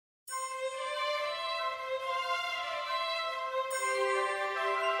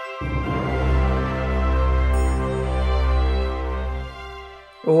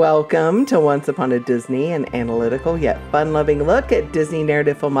Welcome to Once Upon a Disney, an analytical yet fun-loving look at Disney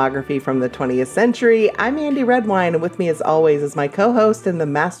narrative filmography from the 20th century. I'm Andy Redwine, and with me as always is my co-host and the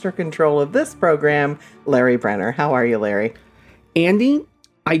master control of this program, Larry Brenner. How are you, Larry? Andy,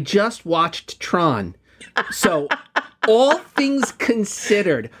 I just watched Tron. So, all things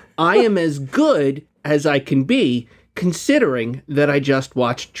considered, I am as good as I can be, considering that I just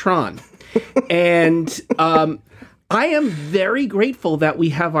watched Tron. And I am very grateful that we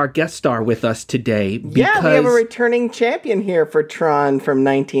have our guest star with us today. Because we have a returning champion here for Tron from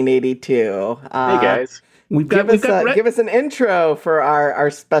 1982. Hey, guys. Give us an intro for our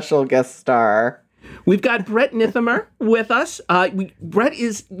special guest star. We've got Brett Nithimer with us. Brett,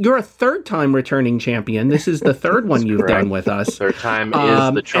 you're a third-time returning champion. This is the third one you've done with us. Third time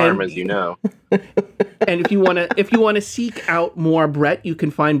is the charm, as you know. And if you want to seek out more Brett, you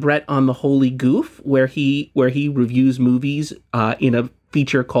can find Brett on The Holy Goof, where he reviews movies in a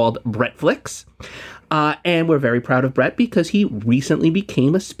feature called Brettflix. And we're very proud of Brett because he recently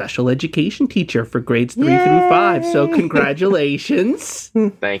became a special education teacher for grades 3 through 5. So congratulations.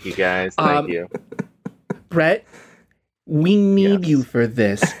 Thank you, guys. Thank you. Brett, we need you for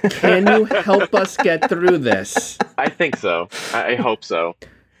this. Can you help us get through this? I think so. I hope so.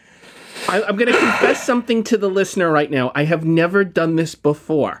 I'm going to confess something to the listener right now. I have never done this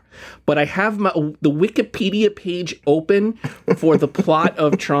before, but I have the Wikipedia page open for the plot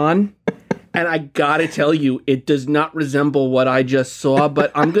of Tron. And I gotta tell you, it does not resemble what I just saw,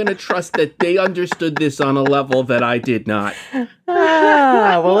 but I'm gonna trust that they understood this on a level that I did not.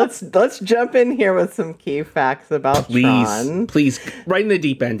 Well, let's jump in here with some key facts about Tron. Please, right in the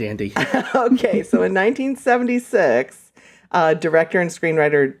deep end, Andy. Okay, so in 1976, director and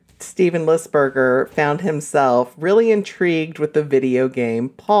screenwriter Steven Lisberger found himself really intrigued with the video game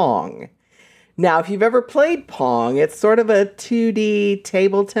Pong. Now, if you've ever played Pong, it's sort of a 2D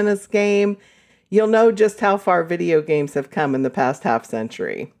table tennis game. You'll know just how far video games have come in the past half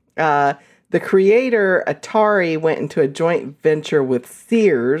century. The creator, Atari, went into a joint venture with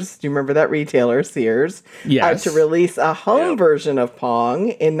Sears. Do you remember that retailer, Sears? Yes. To release a home version of Pong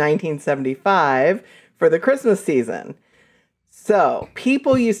in 1975 for the Christmas season. So,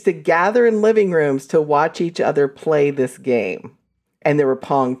 people used to gather in living rooms to watch each other play this game. And there were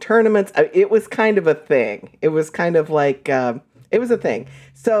Pong tournaments. It was kind of a thing. It was kind of like, it was a thing.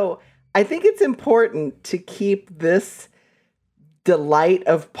 So I think it's important to keep this delight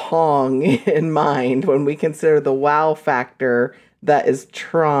of Pong in mind when we consider the wow factor that is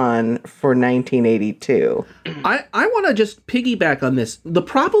Tron for 1982. I want to just piggyback on this. The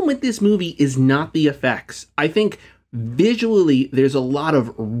problem with this movie is not the effects. I think visually, there's a lot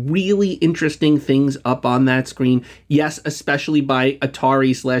of really interesting things up on that screen. Yes, especially by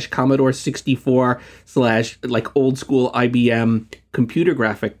Atari / Commodore 64 / like old school IBM computer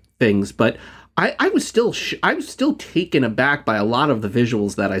graphic things. But I was still taken aback by a lot of the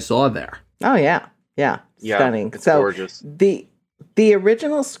visuals that I saw there. Oh yeah, stunning. It's gorgeous. The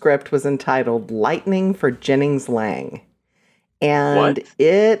original script was entitled Lightning for Jennings Lang. And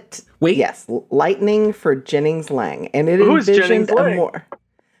Lightning for Jennings Lang. And it envisioned a more...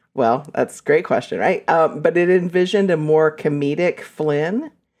 Well, that's a great question, right? But it envisioned a more comedic Flynn.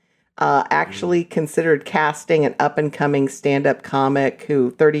 Actually considered casting an up-and-coming stand-up comic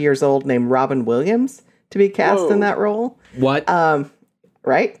 30 years old named Robin Williams to be cast in that role. What?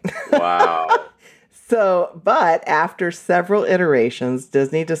 Right? Wow. But after several iterations,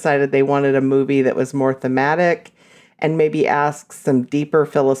 Disney decided they wanted a movie that was more thematic and maybe ask some deeper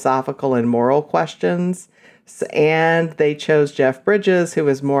philosophical and moral questions. And they chose Jeff Bridges, who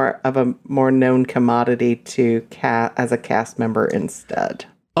was more of a more known commodity to as a cast member instead.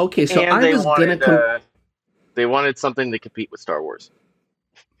 Okay, so and I was going to... They wanted something to compete with Star Wars.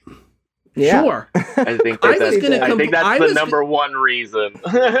 Yeah. Sure. I think that's the number one reason.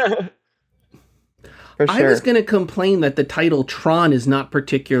 For sure. I was going to complain that the title Tron is not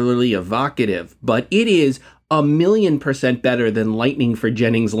particularly evocative, but it is 1,000,000% better than Lightning for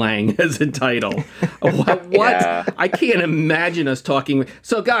Jennings Lang as a title. What? Yeah. I can't imagine us talking.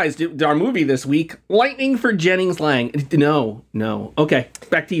 So, guys, our movie this week, Lightning for Jennings Lang. No. Okay,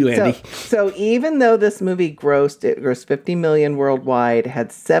 back to you, Andy. So even though this movie grossed $50 million worldwide, had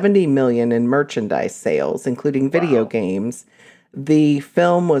 $70 million in merchandise sales, including video games, the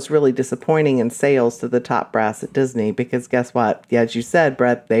film was really disappointing in sales to the top brass at Disney because guess what? As you said,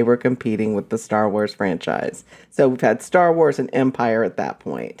 Brett, they were competing with the Star Wars franchise. So we've had Star Wars and Empire at that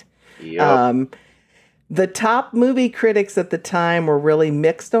point. Yep. The top movie critics at the time were really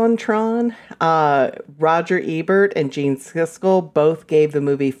mixed on Tron. Roger Ebert and Gene Siskel both gave the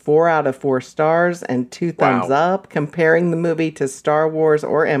movie 4 out of 4 stars and 2 thumbs up, comparing the movie to Star Wars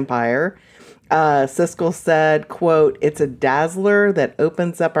or Empire. Siskel said, quote, "It's a dazzler that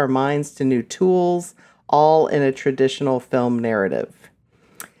opens up our minds to new tools, all in a traditional film narrative."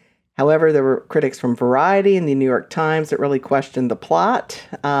 However, there were critics from Variety and the New York Times that really questioned the plot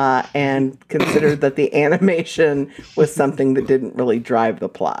and considered that the animation was something that didn't really drive the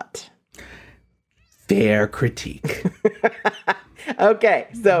plot. Fair critique. Okay,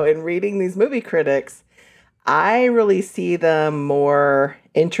 so in reading these movie critics, I really see them more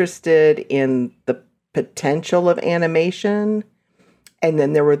interested in the potential of animation. And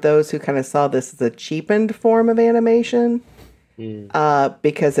then there were those who kind of saw this as a cheapened form of animation.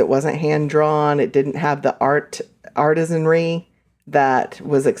 Because it wasn't hand-drawn. It didn't have the artisanry that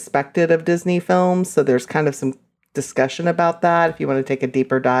was expected of Disney films. So there's kind of some discussion about that if you want to take a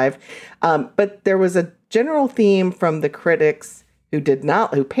deeper dive. But there was a general theme from the critics who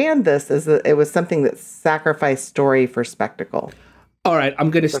panned this, is that it was something that sacrificed story for spectacle. All right, I'm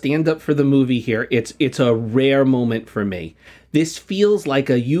going to stand up for the movie here. It's a rare moment for me. This feels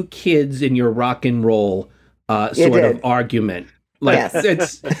like a you kids in your rock and roll sort of argument. Like, yes.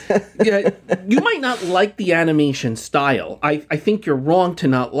 It's you might not like the animation style. I think you're wrong to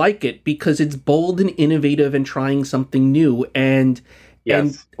not like it because it's bold and innovative and trying something new. And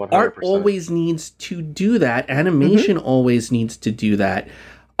yes, art always needs to do that. Animation always needs to do that.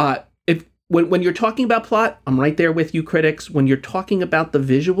 When you're talking about plot, I'm right there with you, critics. When you're talking about the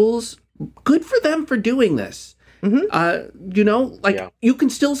visuals, good for them for doing this. You can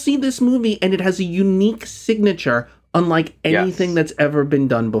still see this movie and it has a unique signature unlike anything that's ever been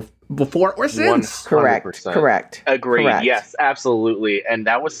done before or since. 100%. Correct. Agreed. Correct. Yes, absolutely. And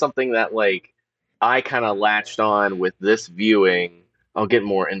that was something that I kind of latched on with this viewing. I'll get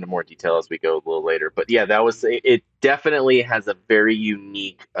into more detail as we go a little later. But yeah, it definitely has a very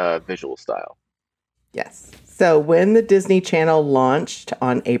unique visual style. Yes. So when the Disney Channel launched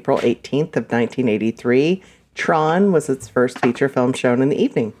on April 18th of 1983, Tron was its first feature film shown in the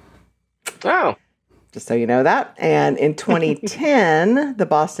evening. Oh. Just so you know that. And in 2010, the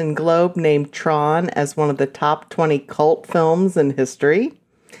Boston Globe named Tron as one of the top 20 cult films in history.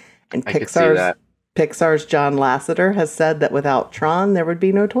 And Pixar's John Lasseter has said that without Tron, there would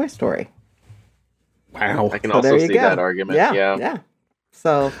be no Toy Story. Wow. I can also see that argument. Yeah.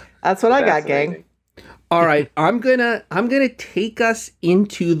 So that's what I got, gang. All right, I'm gonna take us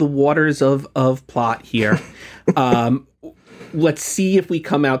into the waters of plot here. Let's see if we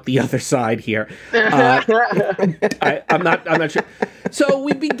come out the other side here. I'm not sure. So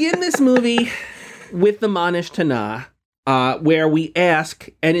we begin this movie with the Manish Tana, where we ask,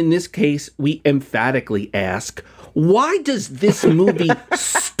 and in this case, we emphatically ask, why does this movie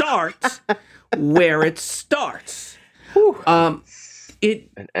start where it starts?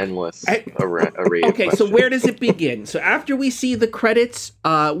 An endless array. Okay, so where does it begin? So after we see the credits,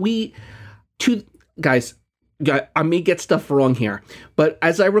 guys, I may get stuff wrong here, but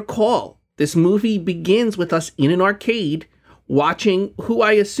as I recall, this movie begins with us in an arcade watching who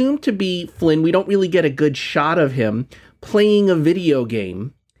I assume to be Flynn. We don't really get a good shot of him playing a video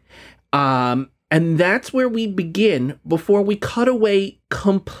game. And that's where we begin before we cut away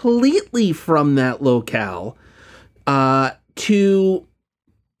completely from that locale to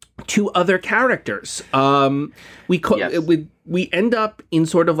other characters. We end up in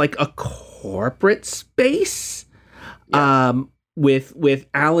sort of like a corporate space, with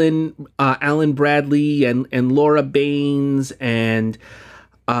Alan Bradley and Laura Baines and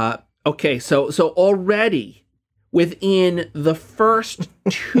okay, so already within the first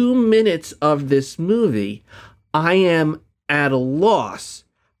 2 minutes of this movie, I am at a loss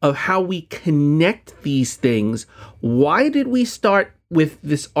of how we connect these things. Why did we start with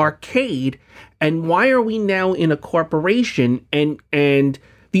this arcade, and why are we now in a corporation? And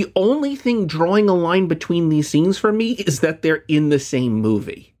the only thing drawing a line between these scenes for me is that they're in the same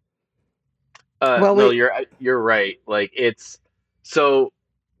movie. You're right. Like, it's so.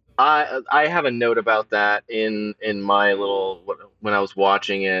 I have a note about that in my little when I was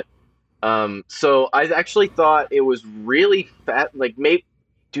watching it. So I actually thought it was really fat. Like, maybe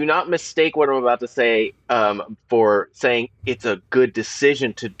do not mistake what I'm about to say for saying it's a good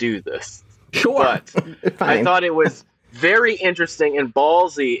decision to do this. Sure, but I thought it was very interesting and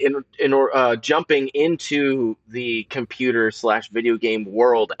ballsy in jumping into the computer/video game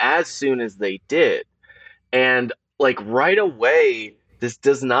world as soon as they did, and like right away. This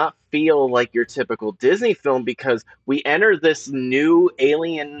does not feel like your typical Disney film because we enter this new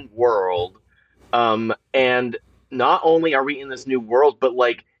alien world And not only are we in this new world, but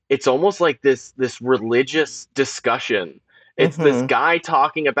like it's almost like this religious discussion. It's this guy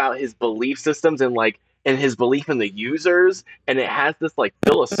talking about his belief systems and his belief in the users, and it has this like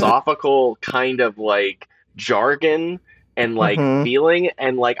philosophical kind of like jargon and like feeling,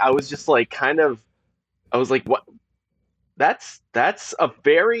 and like I was just like I was like, what? That's a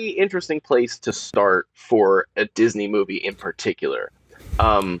very interesting place to start for a Disney movie in particular.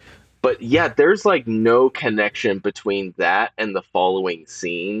 But yeah, there's like no connection between that and the following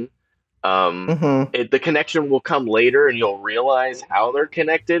scene. The connection will come later, and you'll realize how they're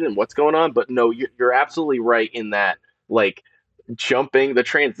connected and what's going on. But no, you're absolutely right in that like the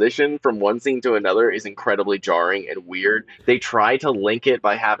transition from one scene to another is incredibly jarring and weird. They try to link it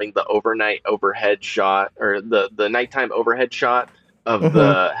by having the overhead shot, or the nighttime overhead shot of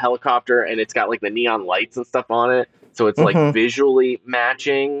the helicopter, and it's got like the neon lights and stuff on it, so it's like visually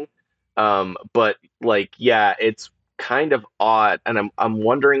matching. But like, yeah, it's kind of odd, and I'm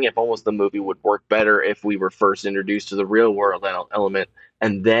wondering if almost the movie would work better if we were first introduced to the real world element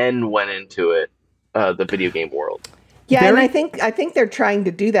and then went into it, the video game world. Yeah, and I think they're trying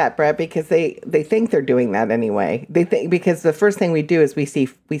to do that, Brett, because they think they're doing that anyway. They think, because the first thing we do is we see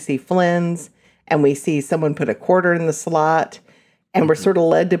Flynn's, and we see someone put a quarter in the slot, and we're sort of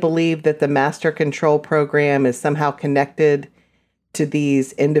led to believe that the master control program is somehow connected to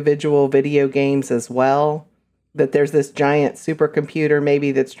these individual video games as well. That there's this giant supercomputer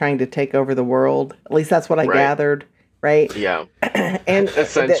maybe that's trying to take over the world. At least that's what I gathered, right? Yeah. And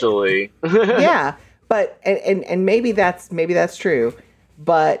essentially. Yeah. But and maybe that's true.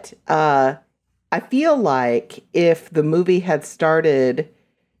 But I feel like if the movie had started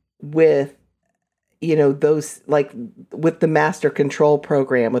with, those, like, with the master control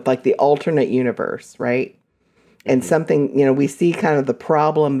program, with like the alternate universe, right? And something, we see kind of the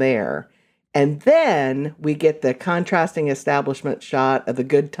problem there. And then we get the contrasting establishment shot of the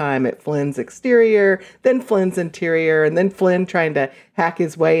good time at Flynn's exterior, then Flynn's interior, and then Flynn trying to hack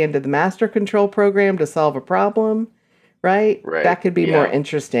his way into the master control program to solve a problem, right? That could be more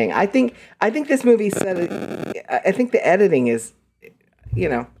interesting. I think this movie I think the editing is,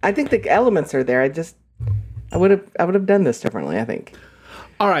 I think the elements are there. I would have done this differently, I think.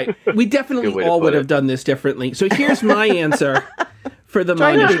 All right. We definitely all would have done this differently. So here's my answer for the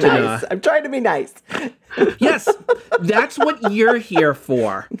nice. I'm trying to be nice. Yes, that's what you're here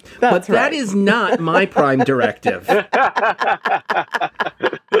for. But that is not my prime directive. I'm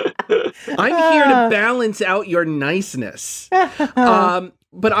here to balance out your niceness.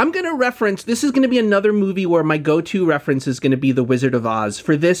 But I'm going to reference, this is going to be another movie where my go-to reference is going to be The Wizard of Oz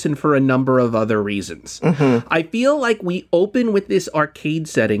for this and for a number of other reasons. I feel like we open with this arcade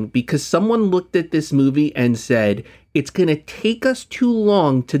setting because someone looked at this movie and said, it's going to take us too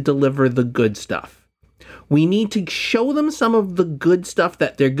long to deliver the good stuff. We need to show them some of the good stuff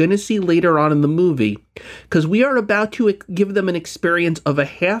that they're going to see later on in the movie, because we are about to give them an experience of a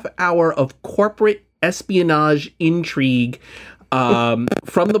half hour of corporate espionage intrigue from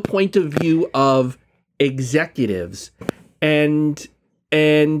the point of view of executives, and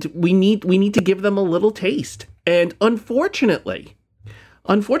we need to give them a little taste. And unfortunately,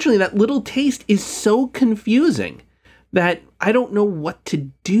 that little taste is so confusing that I don't know what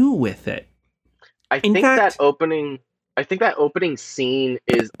to do with it. I think that opening scene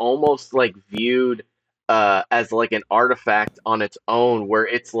is almost like viewed as like an artifact on its own, where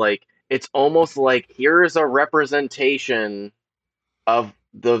it's almost like, here's a representation of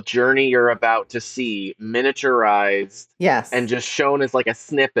the journey you're about to see, miniaturized, and just shown as like a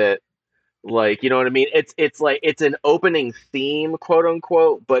snippet. Like, you know what I mean? It's like, it's an opening theme, quote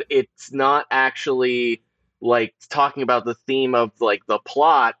unquote, but it's not actually like talking about the theme of like the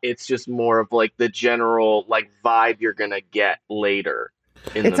plot. It's just more of like the general like vibe you're gonna get later.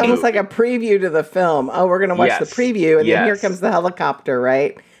 It's almost like a preview to the film. Oh, we're gonna watch the preview, and then here comes the helicopter,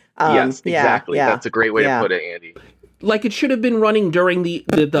 right? Yes, exactly. Yeah. That's a great way to put it, Andy. Like, it should have been running during the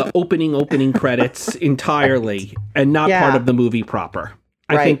opening credits entirely, and not part of the movie proper.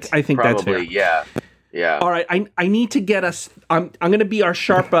 I think probably, that's fair. Yeah. All right, I need to get us. I'm going to be our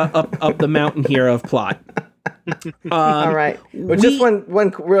Sharpa up the mountain here of plot. All right. Well, just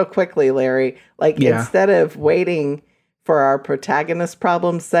one real quickly, Larry. Like, instead of waiting for our protagonist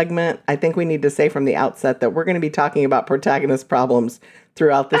problems segment, I think we need to say from the outset that we're going to be talking about protagonist problems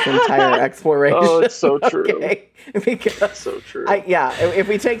throughout this entire exploration. Oh, it's so true. Okay? Because that's so true. If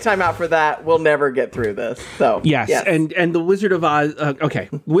we take time out for that, we'll never get through this. So yes. And the Wizard of Oz.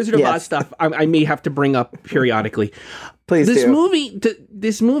 Wizard of Oz stuff. I may have to bring up periodically. Please This do.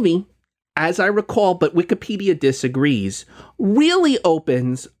 This movie, as I recall, but Wikipedia disagrees, really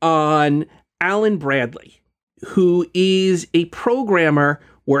opens on Alan Bradley, who is a programmer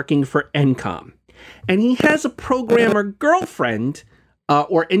working for Encom. And he has a programmer girlfriend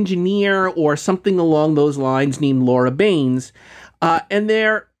or engineer or something along those lines named Laura Baines. And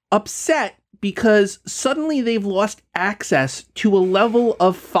they're upset because suddenly they've lost access to a level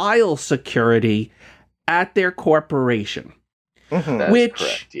of file security at their corporation. That's which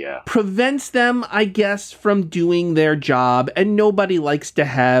correct, yeah. prevents them, I guess, from doing their job, and nobody likes to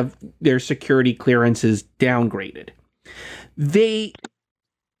have their security clearances downgraded.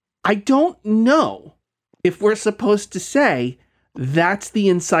 I don't know if we're supposed to say that's the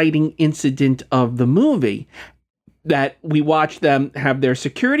inciting incident of the movie, that we watch them have their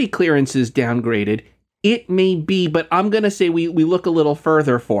security clearances downgraded. It may be, but I'm going to say we look a little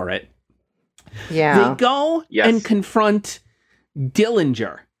further for it. Yeah. They go and confront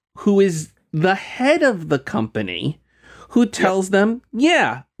Dillinger, who is the head of the company, who tells them,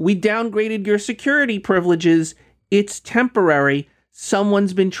 yeah, we downgraded your security privileges. It's temporary.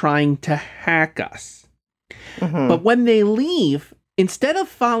 Someone's been trying to hack us. But when they leave, instead of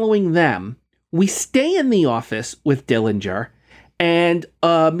following them, we stay in the office with Dillinger, and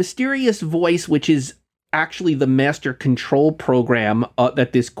a mysterious voice, which is actually the master control program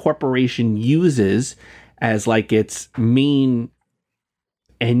that this corporation uses as like its main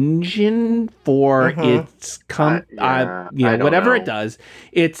engine for its whatever it does.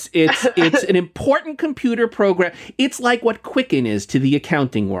 It's an important computer program. It's like what Quicken is to the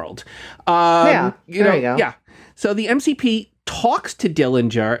accounting world. There you go. Yeah. So the MCP talks to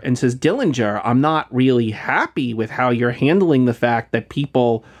Dillinger and says, Dillinger, I'm not really happy with how you're handling the fact that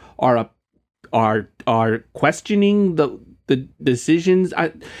people are questioning the decisions.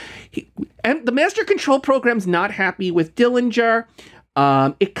 And the master control program's not happy with Dillinger.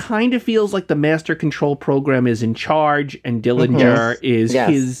 It kind of feels like the master control program is in charge and Dillinger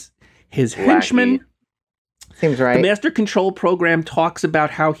is his henchman. Seems right. The master control program talks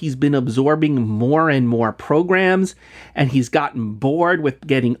about how he's been absorbing more and more programs, and he's gotten bored with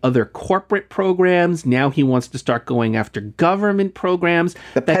getting other corporate programs. Now he wants to start going after government programs.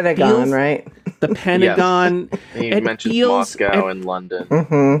 The Pentagon, right? The Pentagon. Yes. He mentions Moscow and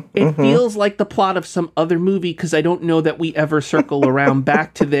London. It feels like the plot of some other movie, because I don't know that we ever circle around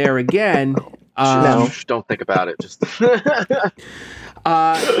back to there again. Don't think about it. Just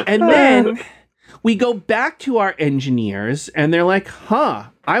and then we go back to our engineers, and they're like,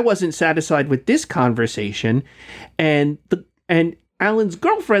 I wasn't satisfied with this conversation. And Alan's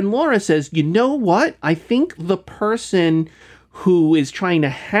girlfriend, Laura, says, you know what? I think the person who is trying to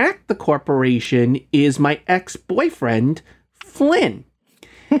hack the corporation is my ex-boyfriend, Flynn.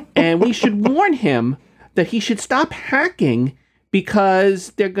 And we should warn him that he should stop hacking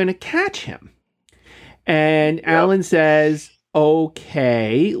because they're going to catch him. And Alan says,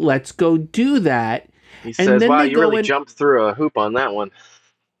 okay, let's go do that. He says, wow, you really jumped through a hoop on that one.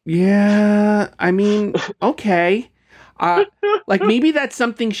 Yeah, I mean, okay. Like maybe that's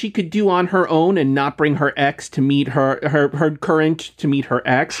something she could do on her own and not bring her ex to meet her current to meet her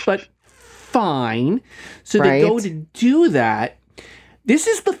ex, but fine. So they go to do that. This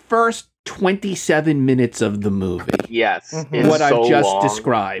is the first 27 minutes of the movie. Yes. What I've just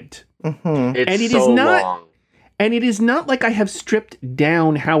described. And it is not long. And it is not like I have stripped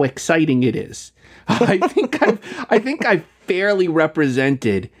down how exciting it is. I think I've fairly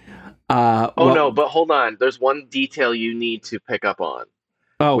represented. But hold on. There's one detail you need to pick up on,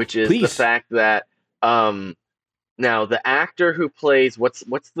 which is the fact that now the actor who plays what's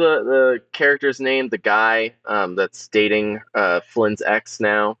the character's name? The guy that's dating Flynn's ex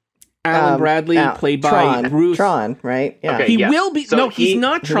now. Alan Bradley, played by Bruce. Tron, right? Yeah. Okay, he will be. So no, he's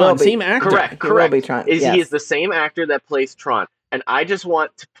not Tron. Same actor. Correct. He will be Tron. He is the same actor that plays Tron. And I just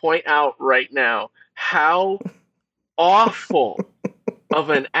want to point out right now how awful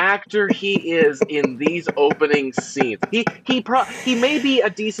of an actor he is in these opening scenes. He may be a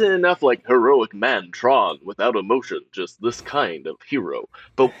decent enough, like, heroic man Tron without emotion, just this kind of hero.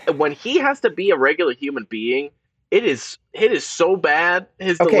 But when he has to be a regular human being, it is so bad,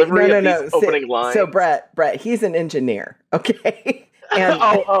 his delivery of these opening lines. So Brett, he's an engineer, okay? And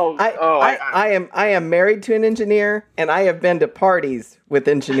I am married to an engineer, and I have been to parties with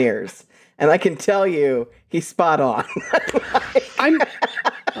engineers, and I can tell you he's spot on.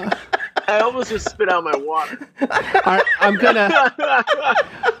 I almost just spit out my water.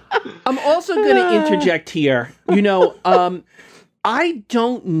 I'm also gonna interject here. I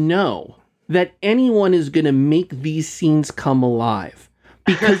don't know that anyone is going to make these scenes come alive,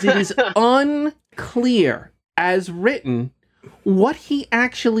 because it is unclear as written what he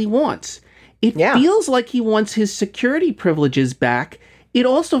actually wants. It feels like he wants his security privileges back. it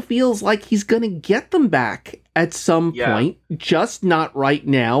also feels like he's going to get them back at some point, just not right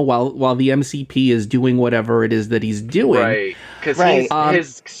now while the MCP is doing whatever it is that he's doing. Right. Because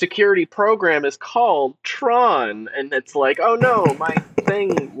his security program is called Tron, and it's like, oh no, my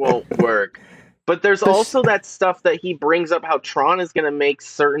thing won't work. But there's also that stuff that he brings up, how Tron is going to make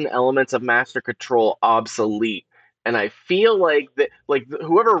certain elements of Master Control obsolete. And I feel like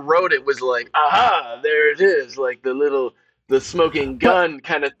whoever wrote it was like, aha, there it is, like the smoking gun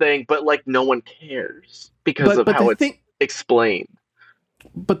kind of thing, but like no one cares because of how it's explained.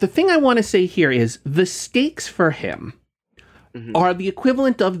 But the thing I want to say here is the stakes for him are the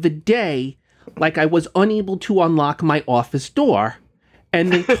equivalent of the day, like I was unable to unlock my office door,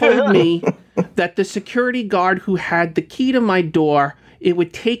 and they told me that the security guard who had the key to my door, it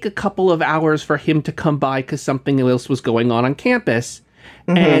would take a couple of hours for him to come by because something else was going on campus.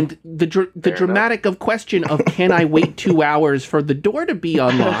 And the dramatic of question of can I wait 2 hours for the door to be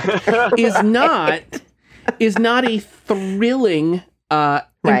unlocked is not a thrilling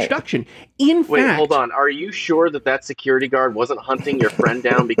introduction. In fact, hold on. Are you sure that security guard wasn't hunting your friend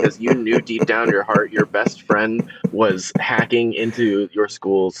down because you knew deep down your heart your best friend was hacking into your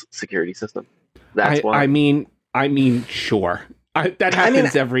school's security system? That's why. I mean, sure. That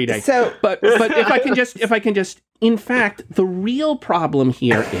happens every day. So, but if I can just, in fact, the real problem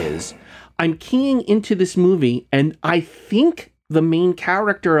here is I'm keying into this movie, and I think the main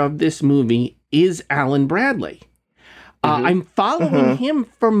character of this movie is Alan Bradley. I'm following him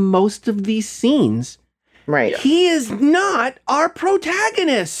for most of these scenes. Right. He is not our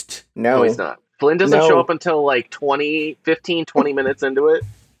protagonist. No, he's not. Flynn doesn't show up until like 15, 20 minutes into it.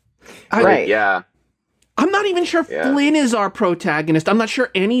 Right. Yeah. I'm not even sure Flynn is our protagonist. I'm not sure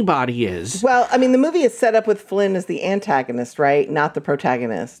anybody is. Well, I mean, the movie is set up with Flynn as the antagonist, right? Not the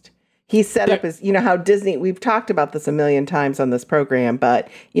protagonist. He's set up as, how Disney, we've talked about this a million times on this program, but,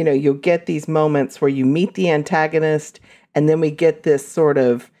 you'll get these moments where you meet the antagonist, and then we get this sort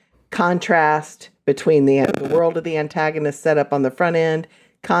of contrast between the world of the antagonist set up on the front end.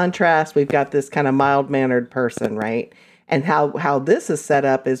 Contrast, we've got this kind of mild-mannered person, right? And how this is set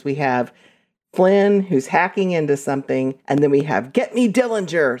up is we have Flynn, who's hacking into something, and then we have Get Me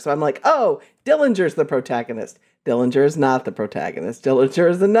Dillinger. So I'm like, oh, Dillinger's the protagonist. Dillinger is not the protagonist. Dillinger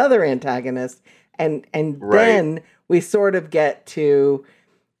is another antagonist. And then we sort of get to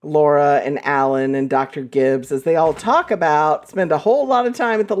Laura and Alan and Dr. Gibbs as they all spend a whole lot of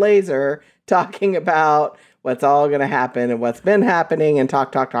time at the laser talking about what's all going to happen and what's been happening and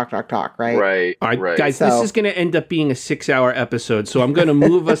talk, right? Right. Guys, this is going to end up being a 6-hour episode, so I'm going to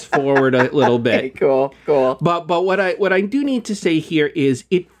move us forward a little bit. Okay, cool. But what I do need to say here is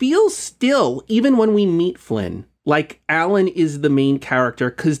it feels still, even when we meet Flynn, like Alan is the main character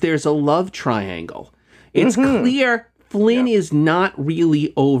because there's a love triangle. It's clear Flynn is not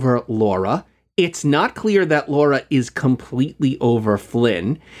really over Laura. It's not clear that Laura is completely over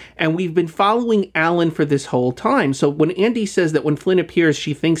Flynn, and we've been following Alan for this whole time. So when Andy says that when Flynn appears,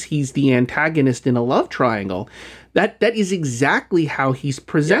 she thinks he's the antagonist in a love triangle, that is exactly how he's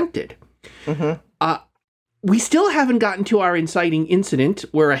presented. We still haven't gotten to our inciting incident.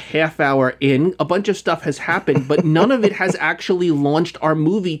 We're a half hour in. A bunch of stuff has happened, but none of it has actually launched our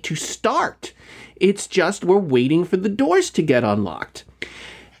movie to start. It's just we're waiting for the doors to get unlocked.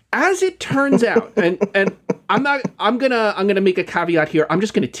 As it turns out, and I'm gonna make a caveat here. I'm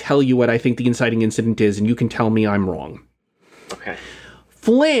just gonna tell you what I think the inciting incident is, and you can tell me I'm wrong. Okay.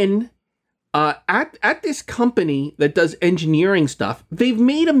 Flynn, at this company that does engineering stuff, they've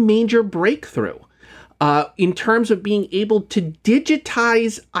made a major breakthrough in terms of being able to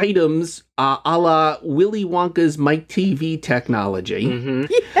digitize items a la Willy Wonka's Mike TV technology.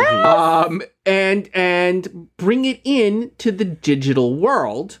 Yes! And bring it in to the digital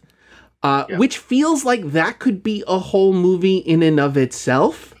world, which feels like that could be a whole movie in and of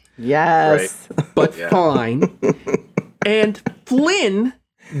itself. Yes. Right. But fine. And Flynn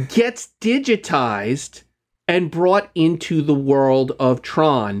gets digitized and brought into the world of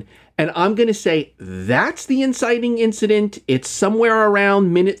Tron. And I'm going to say that's the inciting incident. It's somewhere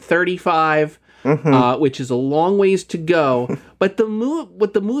around minute 35. Which is a long ways to go. But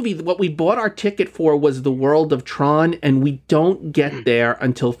what we bought our ticket for was the world of Tron, and we don't get there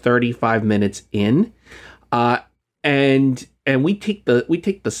until 35 minutes in, and we take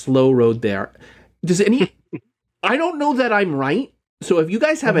the slow road there. I don't know that I'm right. So if you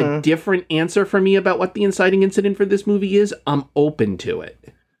guys have a different answer for me about what the inciting incident for this movie is, I'm open to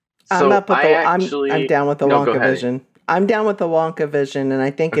it. So I'm down with the Wonka vision. I'm down with the Wonka vision, and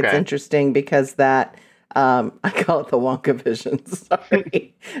I think it's interesting because that I call it the Wonka vision.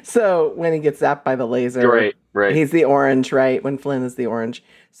 Sorry. So when he gets zapped by the laser, right. he's the orange, right? When Flynn is the orange.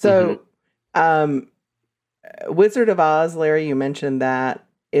 So, Wizard of Oz, Larry, you mentioned that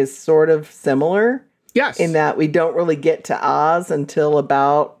is sort of similar. Yes. In that we don't really get to Oz until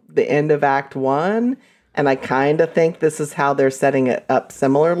about the end of Act 1. And I kind of think this is how they're setting it up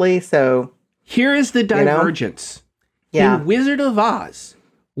similarly. So here is the divergence. Yeah. In Wizard of Oz,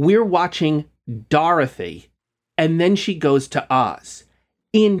 we're watching Dorothy, and then she goes to Oz.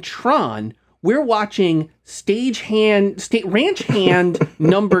 In Tron, we're watching ranch hand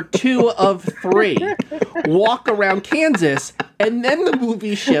number 2 of 3 walk around Kansas, and then the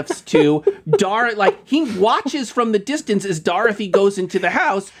movie shifts to he watches from the distance as Dorothy goes into the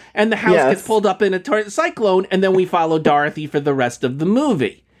house, and the house gets pulled up in a cyclone, and then we follow Dorothy for the rest of the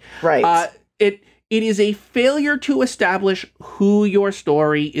movie. Right. It is a failure to establish who your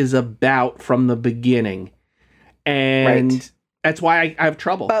story is about from the beginning. And that's why I have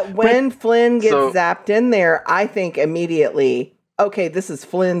trouble. But when Flynn gets zapped in there, I think immediately, okay, this is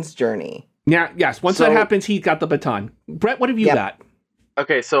Flynn's journey. Yeah, yes. Once that happens, he got the baton. Brett, what have you got?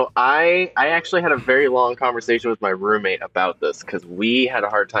 Okay, so I actually had a very long conversation with my roommate about this because we had a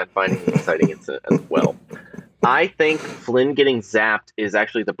hard time finding the inciting incident as well. I think Flynn getting zapped is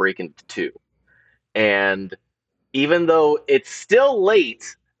actually the break into 2. And even though it's still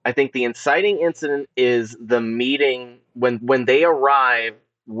late, I think the inciting incident is the meeting when they arrive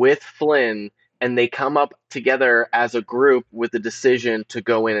with Flynn and they come up together as a group with the decision to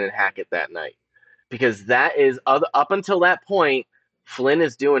go in and hack it that night. Because that is, up until that point, Flynn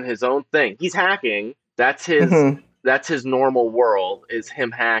is doing his own thing. He's hacking. That's his normal world, is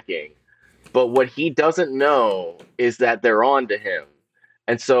him hacking. But what he doesn't know is that they're on to him.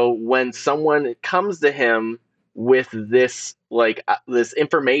 And so when someone comes to him with this this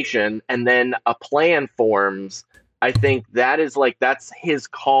information and then a plan forms, I think that's his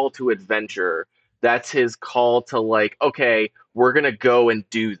call to adventure. That's his call to okay, we're going to go and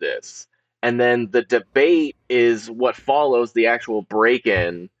do this. And then the debate is what follows the actual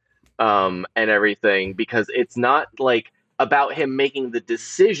break-in and everything, because it's not about him making the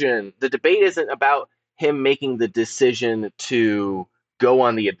decision. The debate isn't about him making the decision to go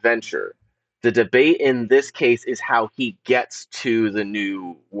on the adventure. The debate in this case is how he gets to the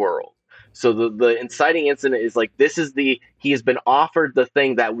new world. So the inciting incident is he has been offered the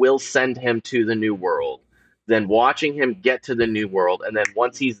thing that will send him to the new world. Then watching him get to the new world, and then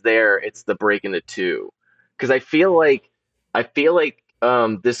once he's there, it's the break into 2. Because I feel like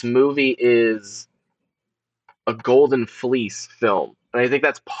this movie is a Golden Fleece film. And I think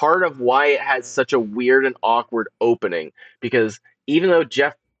that's part of why it has such a weird and awkward opening, because even though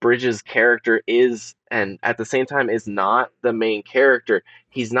Jeff Bridges' character is, and at the same time is not the main character,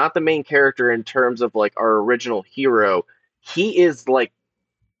 he's not the main character in terms of our original hero. He is the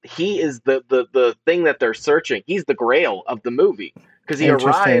thing that they're searching. He's the grail of the movie, because he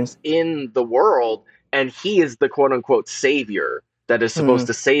arrives in the world and he is the quote unquote savior that is supposed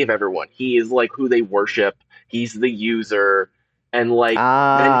to save everyone. He is who they worship. He's the user. And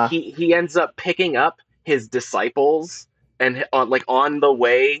then he ends up picking up his disciples and on the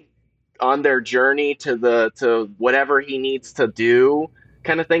way, on their journey to whatever he needs to do,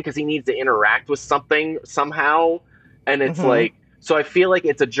 kind of thing, because he needs to interact with something somehow. And it's so I feel like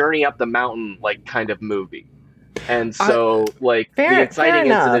it's a journey up the mountain kind of movie. And so the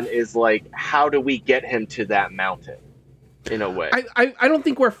exciting incident is how do we get him to that mountain? In a way, I don't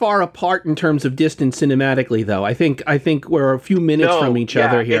think we're far apart in terms of distance cinematically, though. I think we're a few minutes from each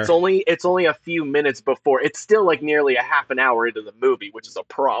other here. It's only a few minutes before. It's still nearly a half an hour into the movie, which is a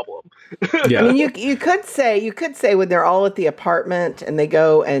problem. Yeah. I mean, you could say when they're all at the apartment and they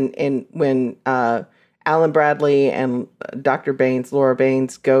go and when Alan Bradley and Dr. Baines, Laura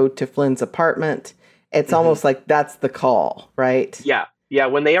Baines, go to Flynn's apartment, it's almost like that's the call, right? Yeah. Yeah,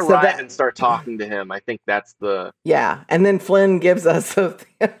 when they arrive and start talking to him, I think that's the... Yeah, and then Flynn gives us a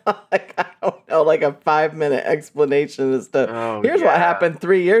 5-minute explanation as to, here's what happened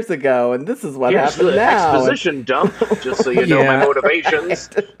 3 years ago, and this is what happened now. Exposition dump, just so you know my motivations.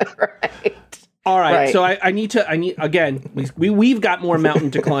 Right. All right, so I need again, we've got more mountain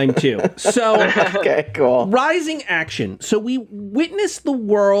to climb too. So, okay, cool. Rising action. So we witness the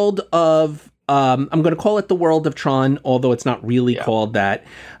world of... I'm going to call it the world of Tron, although it's not really called that,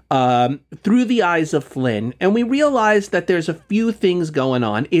 through the eyes of Flynn. And we realize that there's a few things going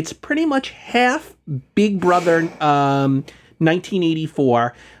on. It's pretty much half Big Brother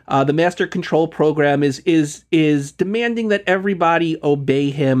 1984. The Master Control Program is demanding that everybody obey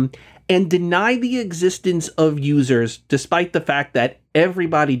him. and deny the existence of users, despite the fact that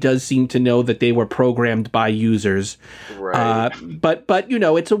everybody does seem to know that they were programmed by users. Right. But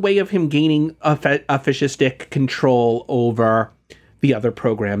it's a way of him gaining a fascistic control over the other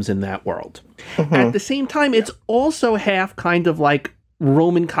programs in that world. At the same time, it's also half kind of like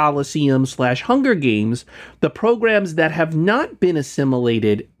Roman Colosseum / Hunger Games, the programs that have not been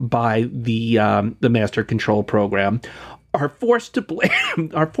assimilated by the Master Control program are forced to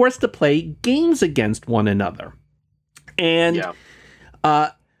play games against one another. And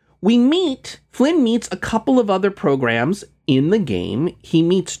Flynn meets a couple of other programs in the game. He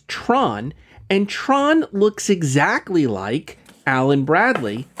meets Tron, and Tron looks exactly like Alan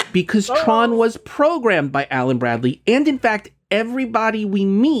Bradley because Tron was programmed by Alan Bradley. And in fact, everybody we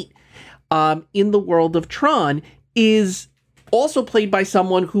meet in the world of Tron is also played by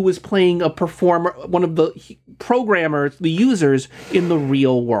someone who was playing a performer, one of the programmers, the users in the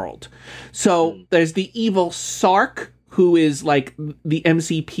real world. So there's the evil Sark, who is like the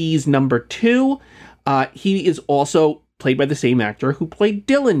MCP's number 2. He is also played by the same actor who played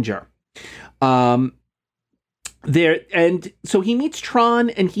Dillinger. And so he meets Tron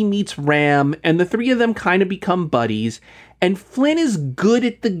and he meets Ram, and the three of them kind of become buddies. And Flynn is good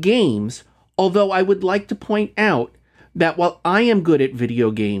at the games, although I would like to point out that while I am good at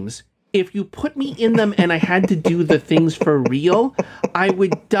video games, if you put me in them and I had to do the things for real, I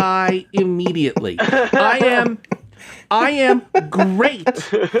would die immediately. I am great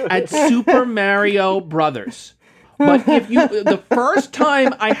at Super Mario Brothers. But the first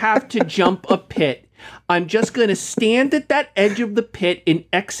time I have to jump a pit, I'm just going to stand at that edge of the pit in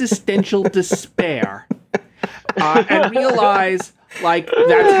existential despair and realize, like,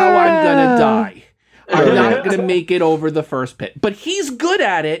 that's how I'm going to die. I'm not going to make it over the first pit. But he's good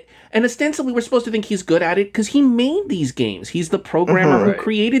at it, and ostensibly we're supposed to think he's good at it because he made these games. He's the programmer who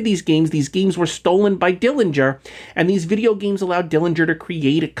created these games. These games were stolen by Dillinger, and these video games allowed Dillinger to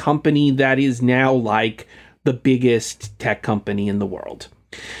create a company that is now like the biggest tech company in the world.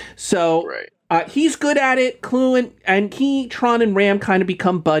 So he's good at it. Clue and Tron and Ram kind of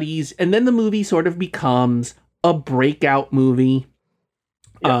become buddies, and then the movie sort of becomes a breakout movie.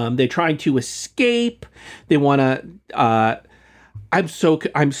 They're trying to escape. They want to. I'm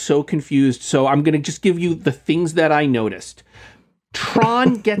so confused. So I'm gonna just give you the things that I noticed.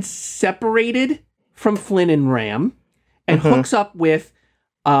 Tron gets separated from Flynn and Ram, and hooks up with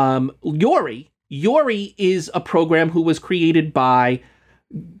Yori. Yori is a program who was created by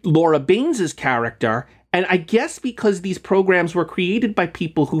Laura Baines' character. And I guess because these programs were created by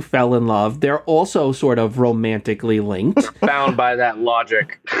people who fell in love, they're also sort of romantically linked. Bound by that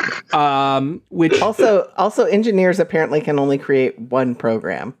logic. Which also engineers apparently can only create one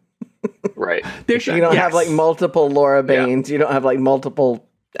program. Right. You don't have like multiple Laura Baines. You don't have like multiple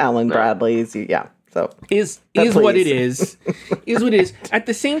Alan Bradleys. So is what it is. Is what it is. At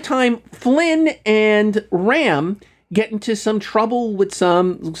the same time, Flynn and Ram get into some trouble with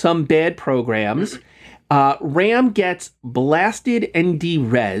some bad programs. Ram gets blasted and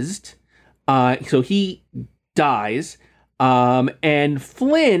de-rezzed, so he dies, and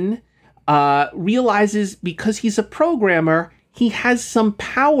Flynn realizes because he's a programmer, he has some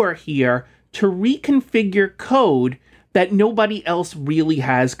power here to reconfigure code that nobody else really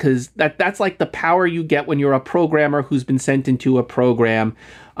has, because that's like the power you get when you're a programmer who's been sent into a program.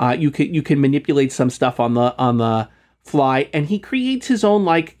 You can manipulate some stuff on the fly, and he creates his own,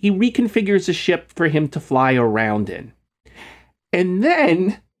 like, he reconfigures a ship for him to fly around in. And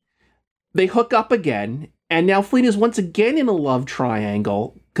then they hook up again, and now Flynn is once again in a love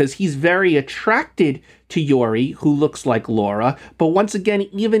triangle because he's very attracted to Yori, who looks like Laura. But once again,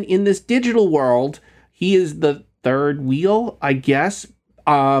 even in this digital world, he is the third wheel, I guess.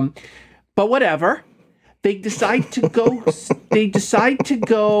 But whatever. They decide to go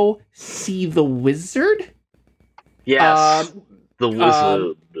see the wizard. Yes, the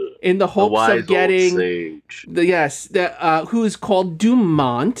wizard. In the hopes of getting who is called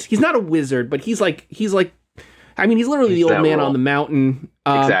Dumont. He's not a wizard, but he's literally the old man on the mountain.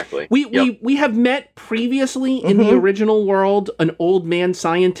 Exactly. We have met previously in the original world an old man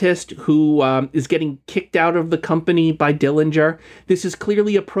scientist who is getting kicked out of the company by Dillinger. This is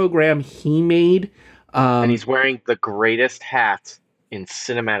clearly a program he made. And he's wearing the greatest hat in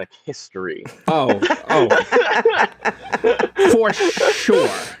cinematic history. Oh, for sure.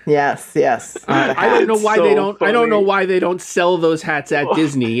 Yes. I don't know why they don't. Funny. I don't know why they don't sell those hats at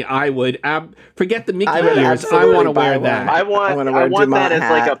Disney. I would forget the Mickey ears. I want to wear that. I want that as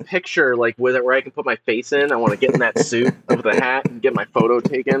like a picture, like where I can put my face in. I want to get in that suit with a hat and get my photo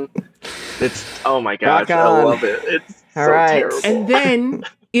taken. It's oh my gosh, I love it. It's so terrible. And then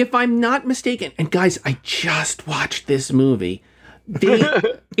if I'm not mistaken, and guys, I just watched this movie.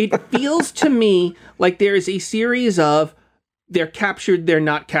 It feels to me like there is a series of they're captured, they're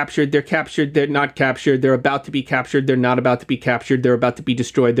not captured, they're captured, they're not captured, they're about to be captured, they're not about to be captured, they're about to be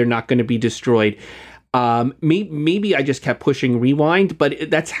destroyed, they're not going to be destroyed. Maybe I just kept pushing rewind, but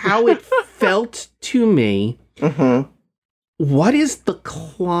that's how it felt to me. Mm-hmm. What is the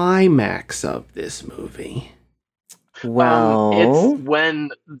climax of this movie? Well, it's when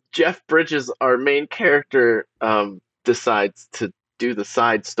Jeff Bridges, our main character, decides to do the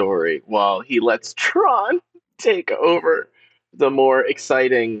side story while he lets Tron take over the more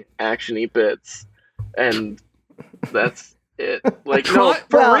exciting actiony bits, and that's it. Like, no,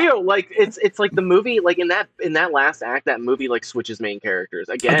 for real. Like, it's like the movie. Like in that last act, that movie like switches main characters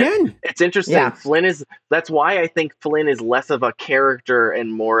again. It's interesting. Yeah. That's why I think Flynn is less of a character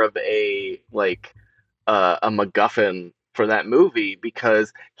and more of a like a MacGuffin for that movie,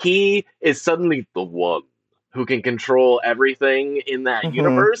 because he is suddenly the one who can control everything in that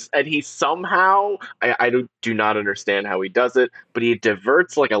universe, and he somehow, I do not understand how he does it, but he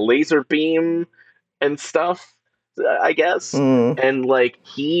diverts like a laser beam and stuff, I guess, and like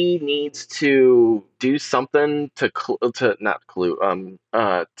he needs to do something to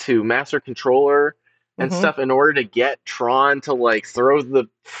Master Controller and stuff in order to get Tron to like throw the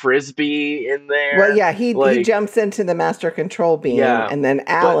frisbee in there. Well, yeah, he jumps into the Master Control beam, and then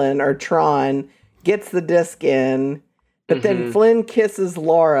Alan or Tron gets the disc in, but then Flynn kisses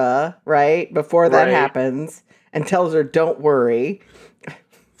Laura right before that happens and tells her, "Don't worry."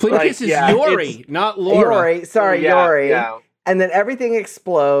 Flynn kisses Yori, not Laura. Yori. Yeah. And then everything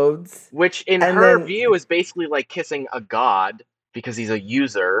explodes. Which in her view is basically like kissing a god because he's a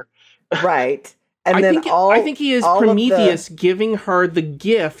user. Right. And I think he is Prometheus giving her the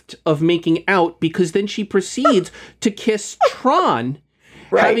gift of making out, because then she proceeds to kiss Tron,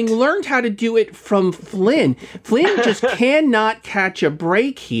 having learned how to do it from Flynn. Flynn just cannot catch a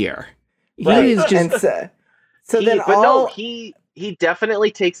break here. He is just... He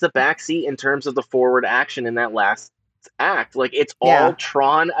definitely takes the backseat in terms of the forward action in that last act. Like, it's all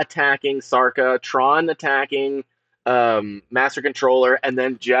Tron attacking Sarka, Tron attacking Master Controller, and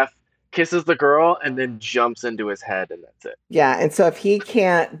then Jeff kisses the girl and then jumps into his head, and that's it. Yeah, and so if he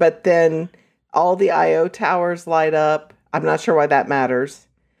can't, but then all the IO towers light up. I'm not sure why that matters.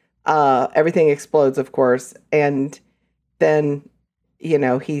 Everything explodes, of course, and then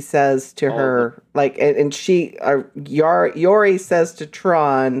he says to her, like, and she, Yori says to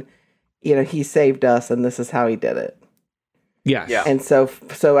Tron, he saved us, and this is how he did it. Yes. Yeah. And so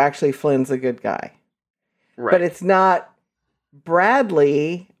actually Flynn's a good guy. Right. But it's not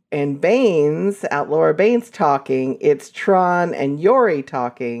Bradley and Baines, Laura Baines talking. It's Tron and Yori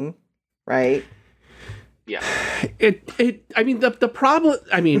talking, right? Yeah. I mean, the problem,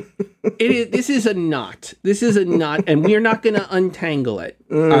 I mean, this is a knot, and we're not going to untangle it.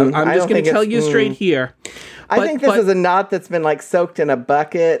 I'm just going to tell you straight here. I think this is a knot that's been like soaked in a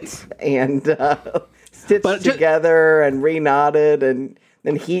bucket and stitched together and re-knotted and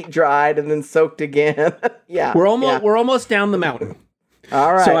then heat dried and then soaked again. Yeah. We're almost down the mountain.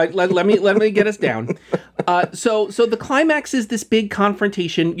 All right. So let me get us down. So the climax is this big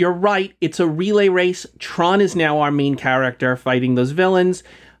confrontation. You're right. It's a relay race. Tron is now our main character fighting those villains.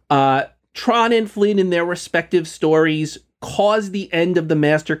 Tron and Flynn in their respective stories cause the end of the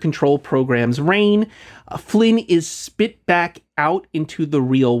Master Control program's reign. Flynn is spit back out into the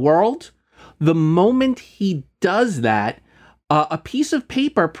real world. The moment he does that, a piece of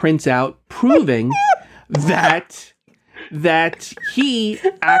paper prints out proving that he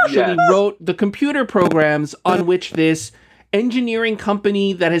actually wrote the computer programs on which this engineering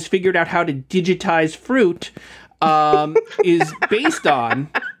company that has figured out how to digitize fruit is based on.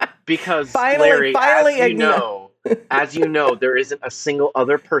 Because finally, as you know, there isn't a single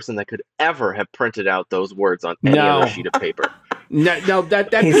other person that could ever have printed out those words on any other sheet of paper. No,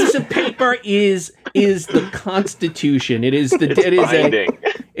 that piece of paper is the Constitution.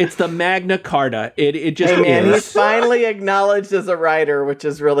 It's the Magna Carta. It just is. He's finally acknowledged as a writer, which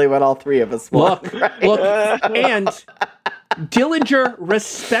is really what all three of us want. Look, and Dillinger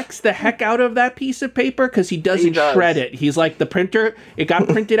respects the heck out of that piece of paper because he doesn't shred it. He's like, the printer, it got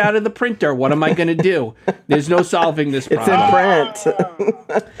printed out of the printer. What am I going to do? There's no solving this problem. It's in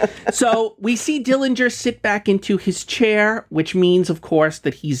print. So we see Dillinger sit back into his chair, which means, of course,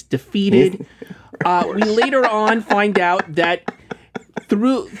 that he's defeated. We later on find out that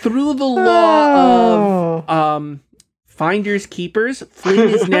through the law of finders keepers, Flynn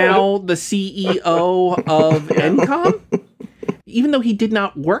is now the CEO of Encom. Even though he did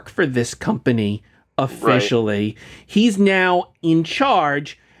not work for this company officially, he's now in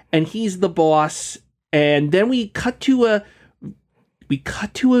charge. and he's the boss. And then we cut to a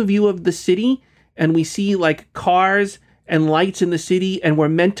view of the city, and we see like cars and lights in the city, and we're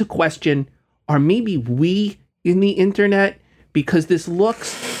meant to question, are maybe we in the internet? Because this looks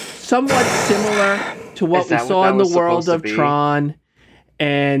somewhat similar to what we saw in the world of Tron,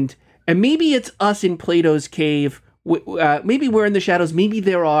 and maybe it's us in Plato's cave. Maybe we're in the shadows. Maybe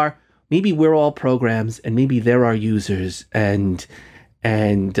we're all programs, and maybe there are users. And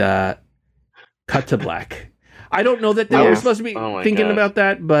cut to black. I don't know that they were supposed to be thinking about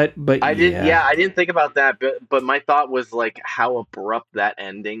that, but I didn't. Yeah, I didn't think about that. But my thought was like how abrupt that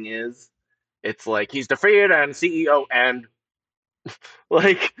ending is. It's like he's defeated and CEO and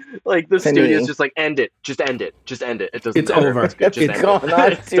like the studio's just like end it, just end it. It doesn't. It's over. It's gone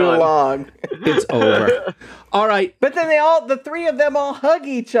on too long. It's over. All right. But then the three of them all hug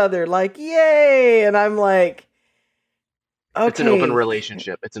each other like yay, and I'm like. Okay. It's an open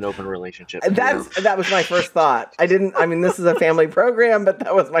relationship. That was my first thought. This is a family program, but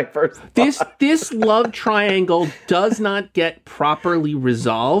that was my first thought. This love triangle does not get properly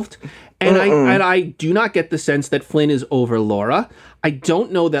resolved. And I do not get the sense that Flynn is over Laura. I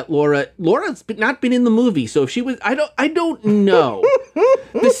don't know that Laura's not been in the movie, so if she was, I don't know.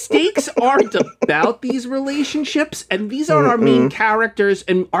 The stakes aren't about these relationships, and these are our main characters,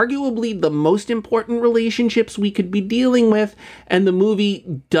 and arguably the most important relationships we could be dealing with, and the movie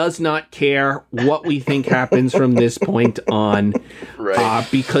does not care what we think happens from this point on,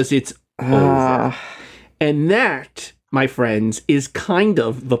 because it's over. And that, my friends, is kind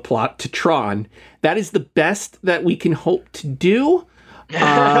of the plot to Tron. That is the best that we can hope to do.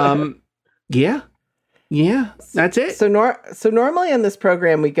 Yeah, that's it. So normally on this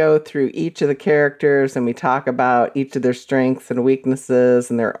program, we go through each of the characters and we talk about each of their strengths and weaknesses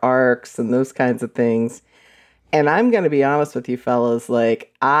and their arcs and those kinds of things. And I'm going to be honest with you fellas,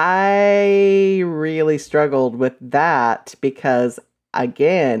 like I really struggled with that because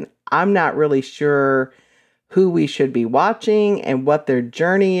again, I'm not really sure who we should be watching and what their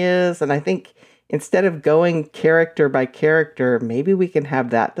journey is. And I think instead of going character by character, maybe we can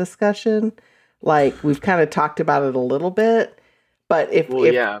have that discussion. Like we've kind of talked about it a little bit, but I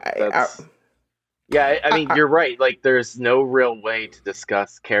mean, you're right. Like there's no real way to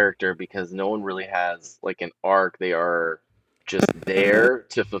discuss character because no one really has like an arc. They are just there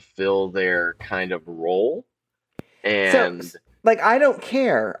to fulfill their kind of role. And like, I don't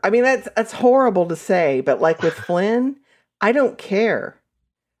care. I mean, that's horrible to say, but like with Flynn, I don't care.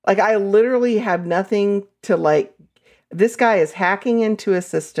 Like, I literally have nothing to like. This guy is hacking into a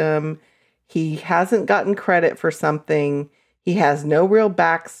system. He hasn't gotten credit for something. He has no real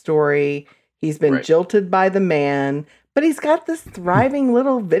backstory. He's been jilted by the man, but he's got this thriving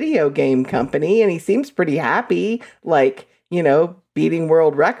little video game company and he seems pretty happy, like, beating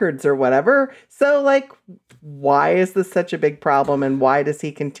world records or whatever. So, like, why is this such a big problem and why does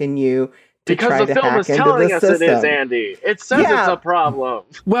he continue to try to hack into the system? Because the film is telling us it is, Andy. It says it's a problem.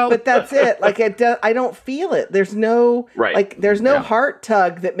 Well, but that's it. Like, I don't feel it. There's no there's no heart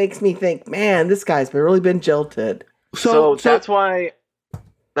tug that makes me think, man, this guy's really been jilted. So that's why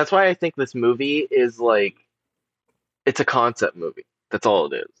I think this movie is like, it's a concept movie. That's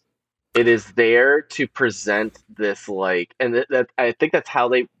all it is. It is there to present this like, and that I think that's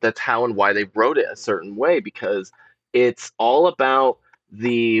how and why they wrote it a certain way, because it's all about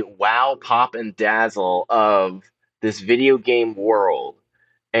the wow, pop, and dazzle of this video game world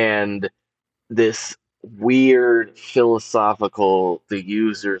and this weird philosophical, the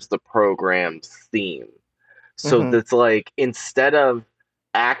users, the programs theme. So that's like, instead of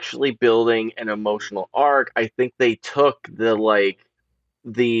actually building an emotional arc, I think they took they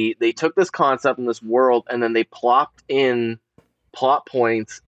took this concept in this world and then they plopped in plot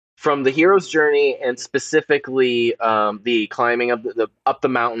points from the hero's journey and specifically the climbing of the up the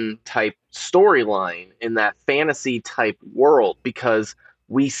mountain type storyline in that fantasy type world, because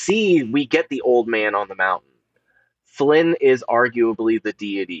we get the old man on the mountain. Flynn is arguably the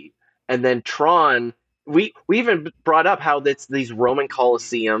deity. And then Tron, we even brought up how it's these Roman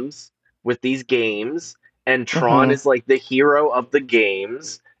Colosseums with these games, and Tron is like the hero of the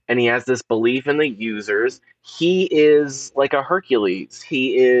games, and he has this belief in the users. He is like a Hercules.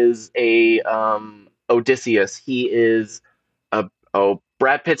 He is a Odysseus. He is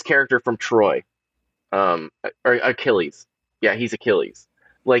Brad Pitt's character from Troy, or Achilles. Yeah, he's Achilles.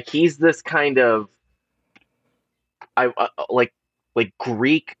 Like, he's this kind of like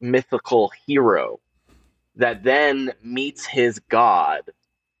Greek mythical hero that then meets his god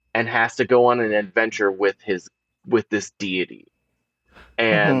and has to go on an adventure with this deity.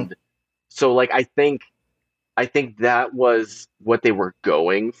 And so, like, I think I think that was what they were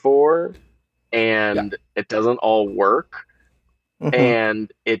going for, Yeah. and it doesn't all work,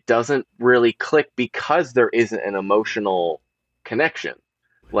 and it doesn't really click because there isn't an emotional connection.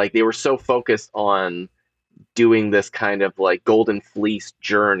 Like they were so focused on doing this kind of like golden fleece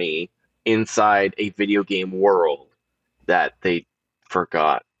journey inside a video game world that they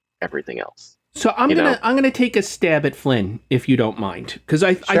forgot everything else. So I'm gonna take a stab at Flynn, if you don't mind, because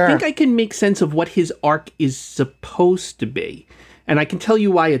I think I can make sense of what his arc is supposed to be, and I can tell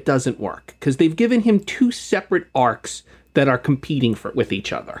you why it doesn't work. Because they've given him two separate arcs that are competing with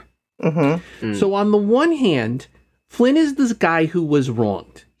each other. So on the one hand, Flynn is this guy who was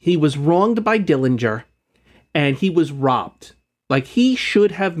wronged. He was wronged by Dillinger, and he was robbed. Like he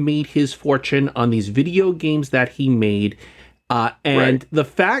should have made his fortune on these video games that he made, and the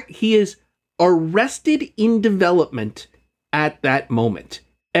fact he is arrested in development at that moment.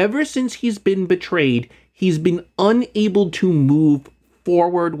 Ever since he's been betrayed, he's been unable to move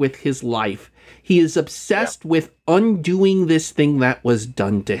forward with his life. He is obsessed with undoing this thing that was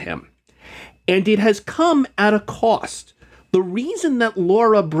done to him. And it has come at a cost. The reason that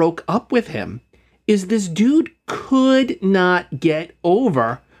Laura broke up with him is this dude could not get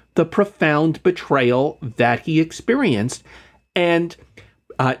over the profound betrayal that he experienced. And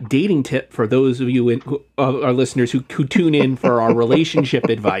dating tip for those of you our listeners who tune in for our relationship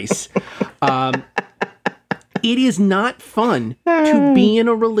advice. It is not fun to be in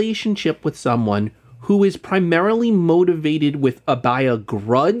a relationship with someone who is primarily motivated by a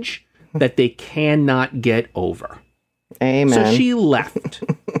grudge that they cannot get over. Amen.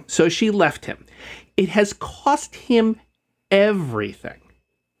 So she left him. It has cost him everything.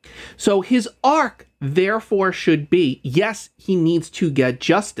 So his arc, therefore, should be, yes, he needs to get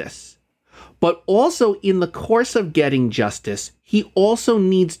justice, but also in the course of getting justice, he also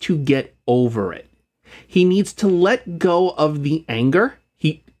needs to get over it. He needs to let go of the anger.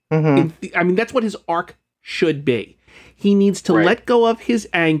 That's what his arc should be. He needs to let go of his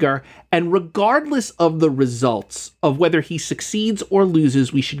anger, and regardless of the results of whether he succeeds or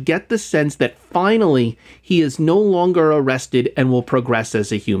loses, we should get the sense that finally he is no longer arrested and will progress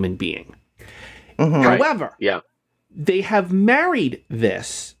as a human being. However, they have married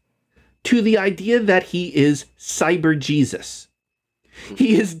this to the idea that he is Cyber Jesus.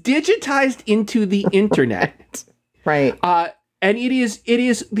 He is digitized into the internet. Right. And it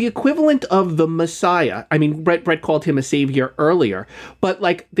is the equivalent of the Messiah. I mean, Brett called him a savior earlier, but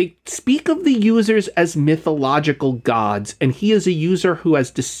like they speak of the users as mythological gods, and he is a user who has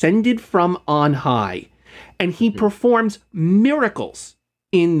descended from on high, and he performs miracles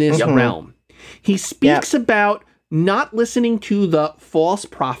in this realm. He speaks about not listening to the false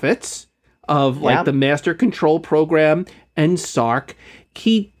prophets of like the Master Control Program and Sark.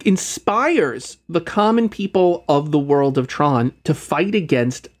 He inspires the common people of the world of Tron to fight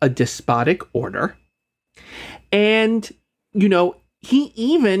against a despotic order. And, he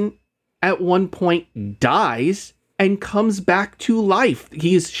even at one point dies and comes back to life.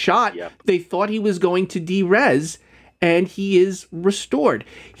 He's shot. They thought he was going to de-res, and he is restored.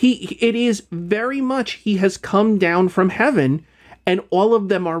 It is very much he has come down from heaven, and all of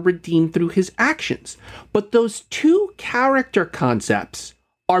them are redeemed through his actions. But those two character concepts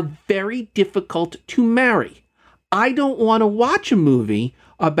are very difficult to marry. I don't want to watch a movie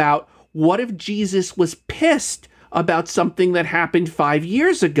about what if Jesus was pissed about something that happened 5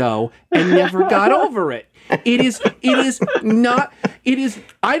 years ago and never got over it. I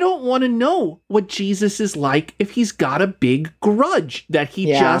don't want to know what Jesus is like if he's got a big grudge that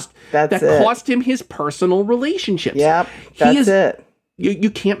cost him his personal relationships. Yep, that's it. You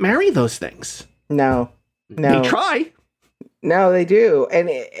can't marry those things. No. They try. No, they do.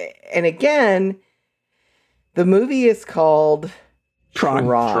 And again, the movie is called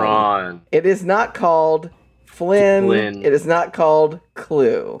Tron. It is not called Flynn. It is not called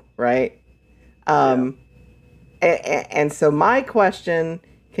Clue, right? And so my question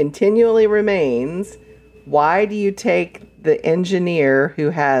continually remains, why do you take the engineer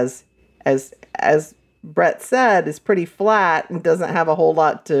who has, as Brett said, is pretty flat and doesn't have a whole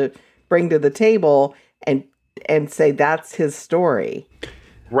lot to bring to the table and say that's his story?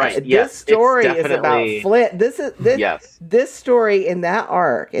 Right. This story is about Flynn. This story in that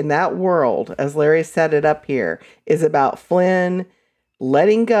arc, in that world, as Larry set it up here, is about Flynn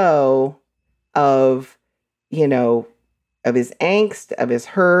letting go of, of his angst, of his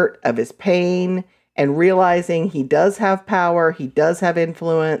hurt, of his pain, and realizing he does have power, he does have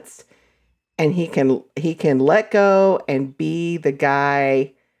influence, and he can let go and be the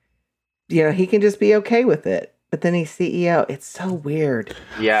guy. He can just be okay with it. But then he's CEO. It's so weird.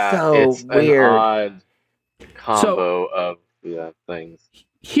 Yeah, so it's weird. combo of things.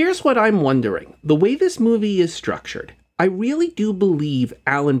 Here's what I'm wondering. The way this movie is structured, I really do believe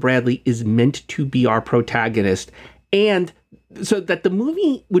Alan Bradley is meant to be our protagonist, and so that the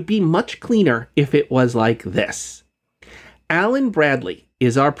movie would be much cleaner if it was like this. Alan Bradley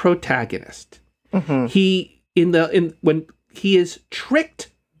is our protagonist. When he is tricked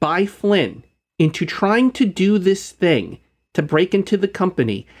by Flynn into trying to do this thing to break into the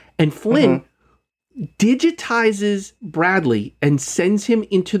company, and Flynn digitizes Bradley and sends him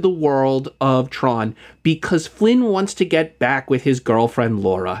into the world of Tron because Flynn wants to get back with his girlfriend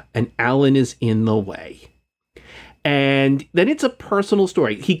Laura, and Alan is in the way. And then it's a personal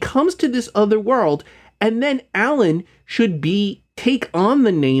story. He comes to this other world, and then Alan should take on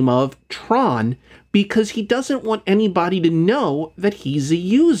the name of Tron because he doesn't want anybody to know that he's a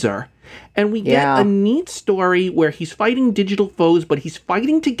user. And we get a neat story where he's fighting digital foes, but he's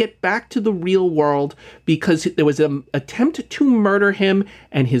fighting to get back to the real world because there was an attempt to murder him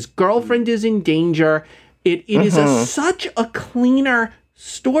and his girlfriend is in danger. It is such a cleaner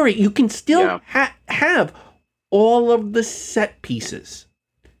story. You can still have all of the set pieces.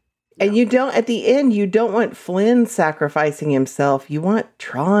 And you don't, at the end, you don't want Flynn sacrificing himself. You want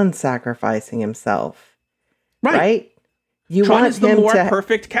Tron sacrificing himself. Right? You Tron want is the him more to,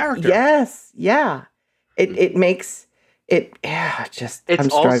 perfect character. Yes, yeah. It makes it just. It's I'm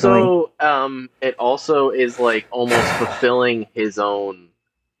struggling. also it also is like almost fulfilling his own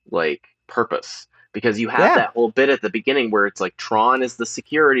like purpose, because you have that whole bit at the beginning where it's like Tron is the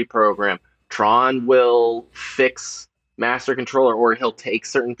security program. Tron will fix Master Controller, or he'll take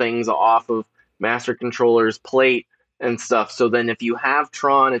certain things off of Master Controller's plate and stuff. So then if you have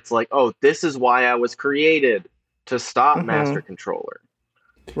Tron, it's like, oh, this is why I was created, to stop Master Controller.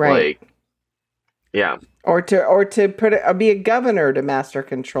 Right. Like, yeah. Or to be a governor to Master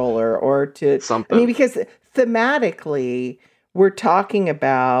Controller, or to something. I mean, because thematically we're talking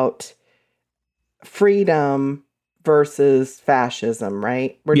about freedom versus fascism,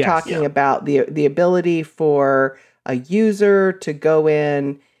 right? We're talking about the ability for a user to go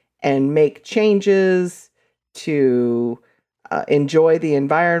in and make changes, to enjoy the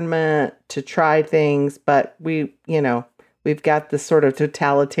environment, to try things, but we've got this sort of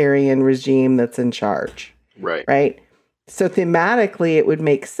totalitarian regime that's in charge. Right. So thematically, it would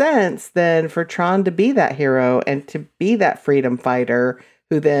make sense then for Tron to be that hero and to be that freedom fighter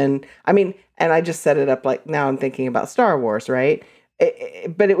who then, I mean, and I just set it up like now I'm thinking about Star Wars, right?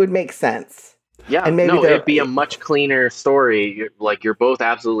 But it would make sense. Yeah, and maybe it'd be a much cleaner story. You're both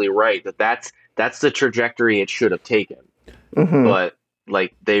absolutely right that's the trajectory it should have taken. But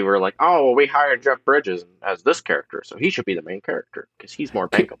like they were like, oh, well, we hired Jeff Bridges as this character, so he should be the main character because he's more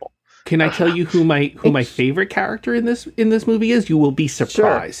bankable. Can I tell you who my favorite character in this movie is? You will be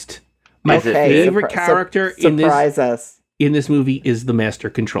surprised. Sure. My favorite character in this movie is the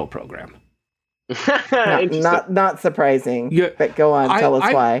Master Control Program. not surprising. But go on, tell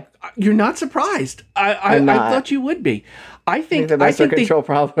us why. You're not surprised. I thought you would be. I think the Master Control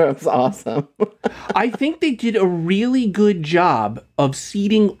Program is awesome. I think they did a really good job of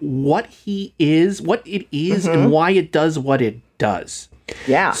seeding what it is, and why it does what it does.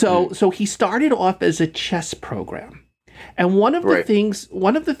 Yeah. So he started off as a chess program. And one of the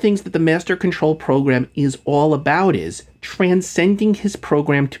things that the Master Control Program is all about is transcending his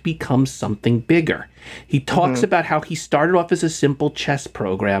program to become something bigger. He talks about how he started off as a simple chess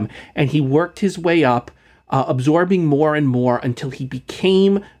program and he worked his way up, absorbing more and more until he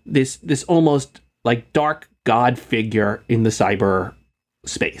became this almost like dark god figure in the cyber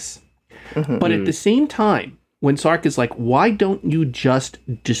space. But at the same time, when Sark is like, why don't you just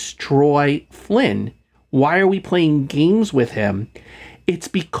destroy Flynn? Why are we playing games with him? It's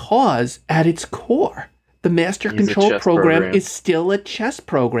because at its core, the Master Control Program is still a chess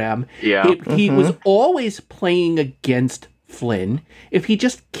program. Yeah. He was always playing against Flynn. If he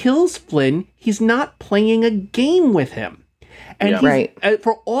just kills Flynn, he's not playing a game with him. And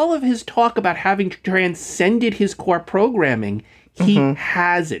for all of his talk about having transcended his core programming, he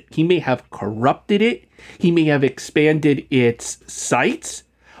has it. He may have corrupted it. He may have expanded its sites,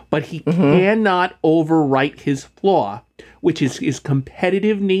 but he cannot overwrite his flaw, which is his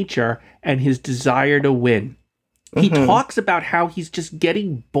competitive nature and his desire to win. He talks about how he's just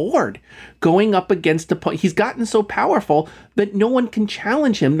getting bored going up against he's gotten so powerful that no one can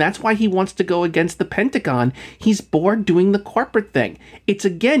challenge him. That's why he wants to go against the Pentagon. He's bored doing the corporate thing. It's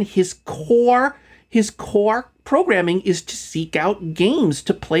again, his core programming is to seek out games,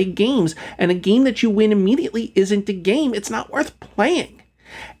 to play games. And a game that you win immediately isn't a game. It's not worth playing.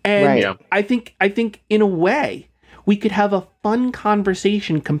 And I think in a way, we could have a fun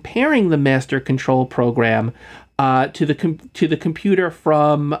conversation comparing the Master Control program to the computer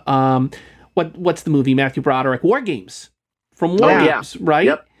from what's the movie, Matthew Broderick, War Games, from War Games, right?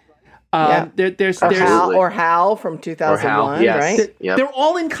 Yep. There's Hal from 2001, yes. right? Yep. They're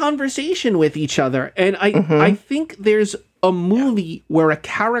all in conversation with each other, and I think there's a movie where a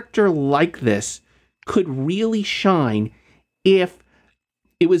character like this could really shine if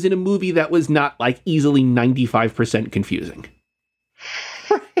it was in a movie that was not like easily 95% confusing.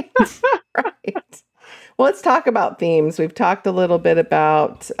 Right. Well, let's talk about themes. We've talked a little bit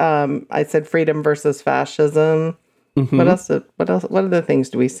about, I said freedom versus fascism. Mm-hmm. What else? What other things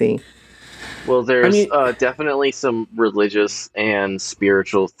do we see? Well, there's definitely some religious and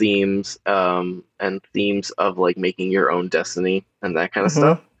spiritual themes, and themes of like making your own destiny and that kind of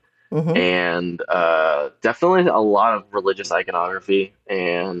stuff. Mm-hmm. And definitely a lot of religious iconography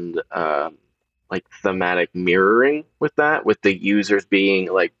and like thematic mirroring with that, with the users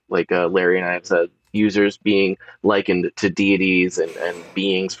being like Larry and I have said, users being likened to deities and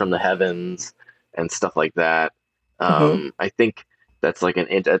beings from the heavens and stuff like that. I think that's like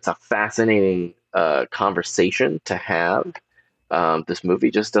it's a fascinating conversation to have. This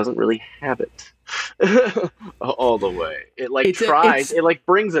movie just doesn't really have it all the way. It like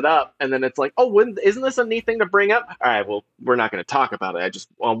brings it up, and then it's like, oh, isn't this a neat thing to bring up? All right, well, we're not going to talk about it. I just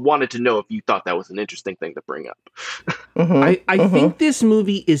wanted to know if you thought that was an interesting thing to bring up. I think this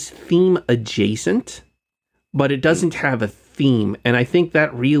movie is theme adjacent, but it doesn't have a theme, and I think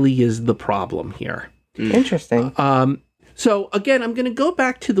that really is the problem here. Interesting. So again, I'm going to go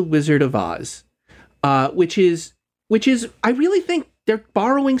back to The Wizard of Oz, which is I really think they're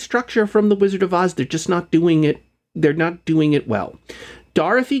borrowing structure from The Wizard of Oz. They're just not doing it. They're not doing it well.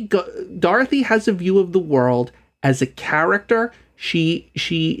 Dorothy has a view of the world as a character. She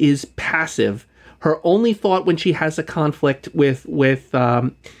is passive. Her only thought when she has a conflict with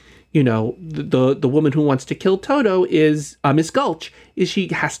the woman who wants to kill Toto is Miss Gulch, is she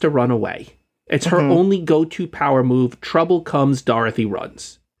has to run away. It's her only go-to power move. Trouble comes, Dorothy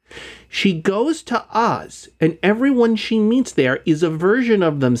runs. She goes to Oz, and everyone she meets there is a version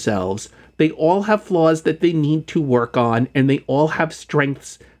of themselves. They all have flaws that they need to work on, and they all have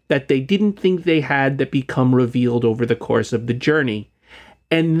strengths that they didn't think they had that become revealed over the course of the journey.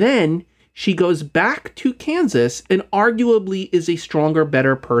 And then she goes back to Kansas and arguably is a stronger,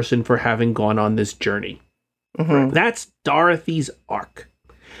 better person for having gone on this journey. That's Dorothy's arc.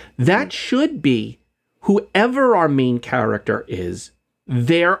 That should be, whoever our main character is,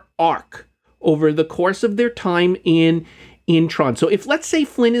 their arc over the course of their time in Tron. So if, let's say,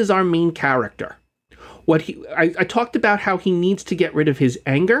 Flynn is our main character, I talked about how he needs to get rid of his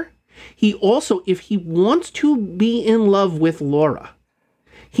anger. He also, if he wants to be in love with Laura,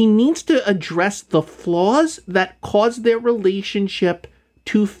 he needs to address the flaws that cause their relationship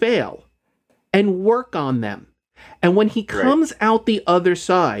to fail and work on them. And when he comes out the other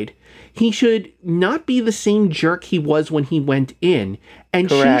side, he should not be the same jerk he was when he went in. And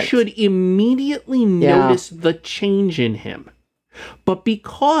she should immediately notice the change in him. But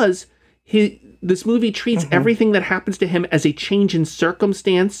because this movie treats everything that happens to him as a change in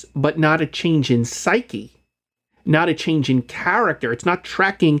circumstance, but not a change in psyche, not a change in character, it's not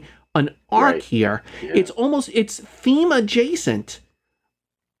tracking an arc here. Yeah. It's theme adjacent,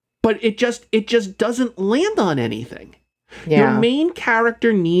 but it just doesn't land on anything. Your main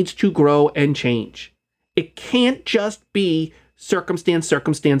character needs to grow and change. It can't just be circumstance.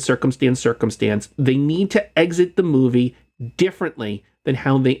 They need to exit the movie differently than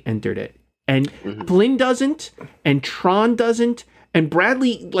how they entered it. And Flynn doesn't, and Tron doesn't, and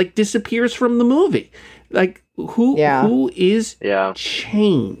Bradley disappears from the movie. Who is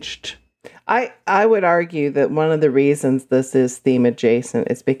changed? I would argue that one of the reasons this is theme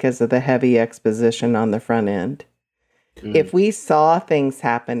adjacent is because of the heavy exposition on the front end. If we saw things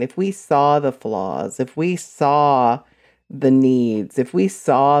happen, if we saw the flaws, if we saw the needs, if we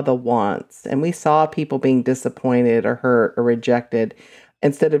saw the wants, and we saw people being disappointed or hurt or rejected,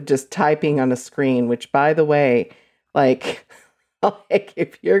 instead of just typing on a screen, which, by the way, if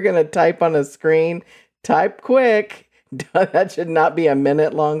you're going to type on a screen, type quick. That should not be a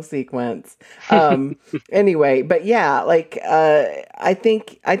minute-long sequence. Anyway, but yeah, I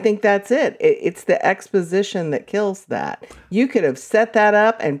think that's it. It's the exposition that kills that. You could have set that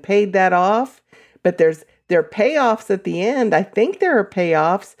up and paid that off, but there are payoffs at the end. I think there are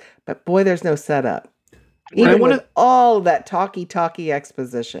payoffs, but boy, there's no setup. Even with all of that talky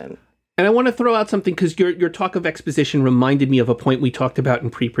exposition. And I want to throw out something because your talk of exposition reminded me of a point we talked about in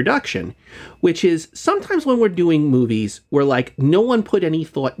pre-production, which is sometimes when we're doing movies, we're like, no one put any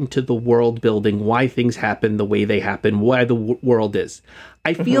thought into the world building, why things happen the way they happen, why the world is.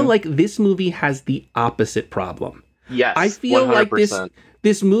 I feel like this movie has the opposite problem. Yes, I feel 100%. like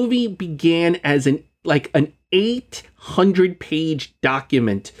this movie began as an 800-page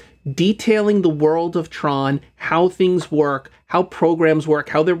document detailing the world of Tron, how things work, how programs work,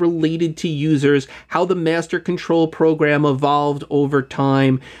 how they're related to users, how the master control program evolved over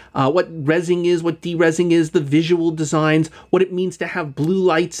time, what resing is, what deresing is, the visual designs, what it means to have blue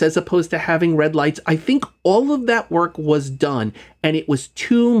lights as opposed to having red lights. I think all of that work was done, and it was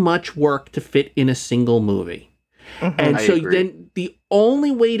too much work to fit in a single movie. And so then the only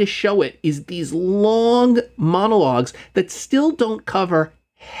way to show it is these long monologues that still don't cover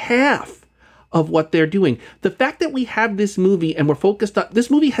half of what they're doing. The fact that we have this movie and we're focused on this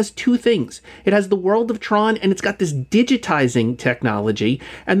movie has two things. It has the world of Tron and it's got this digitizing technology.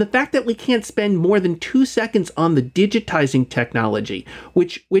 And the fact that we can't spend more than 2 seconds on the digitizing technology,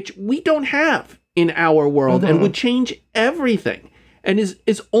 which we don't have in our world and would change everything and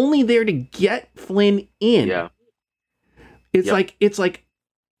is only there to get Flynn in. Yeah. It's like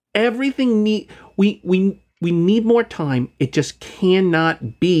everything we need more time. It just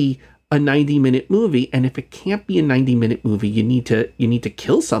cannot be a 90-minute movie. And if it can't be a 90-minute movie, you need to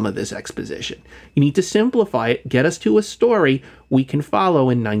kill some of this exposition. You need to simplify it, get us to a story we can follow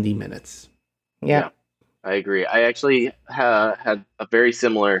in 90 minutes. Yeah. I agree. I actually had a very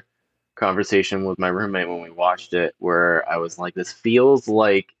similar conversation with my roommate when we watched it, where I was like, this feels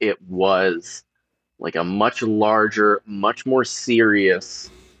like it was like a much larger, much more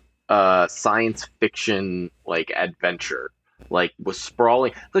serious science fiction like adventure, like was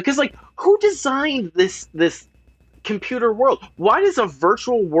sprawling, because like who designed this computer world? Why does a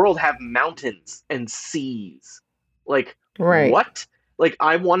virtual world have mountains and seas? Like what? Like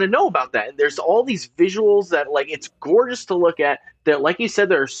I want to know about that. And there's all these visuals that like it's gorgeous to look at, that like you said,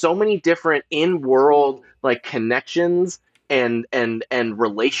 there are so many different in-world like connections and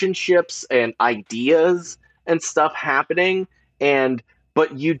relationships and ideas and stuff happening,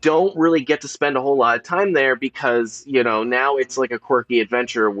 but you don't really get to spend a whole lot of time there because, now it's like a quirky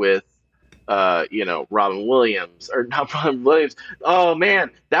adventure with, Robin Williams, or not Robin Williams. Oh man,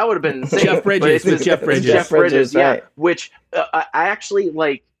 that would have been insane. Jeff Bridges. Jeff Bridges, yeah. Right. Which I actually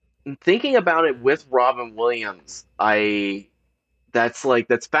like thinking about it with Robin Williams. That's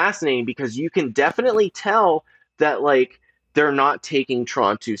fascinating because you can definitely tell that like they're not taking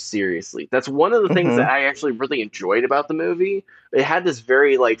Tron too seriously. That's one of the things that I actually really enjoyed about the movie. It had this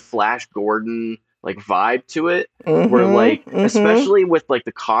very like Flash Gordon like vibe to it, where like especially with like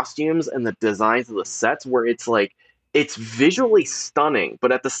the costumes and the designs of the sets, where it's like it's visually stunning,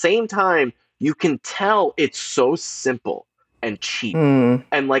 but at the same time you can tell it's so simple and cheap,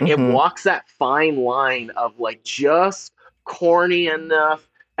 and like it walks that fine line of like just corny enough.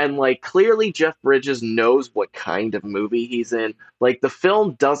 And like clearly Jeff Bridges knows what kind of movie he's in. Like the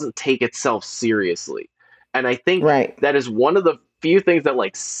film doesn't take itself seriously. And I think that is one of the few things that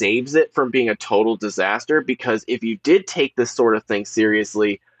like saves it from being a total disaster, because if you did take this sort of thing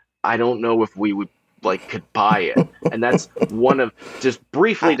seriously, I don't know if we would like could buy it. And that's one of, just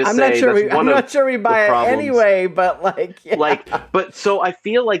briefly to I'm say, I'm not sure we buy it anyway, but like, yeah. But so I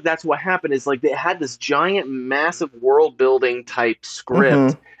feel like that's what happened is like they had this giant, massive world building type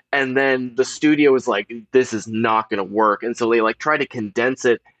script. And then the studio was like, this is not going to work. And so they like try to condense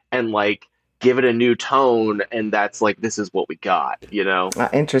it and like give it a new tone. And that's like, this is what we got,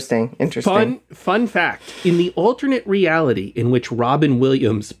 Interesting. Fun fact. In the alternate reality in which Robin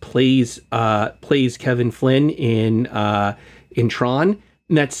Williams plays Kevin Flynn in Tron,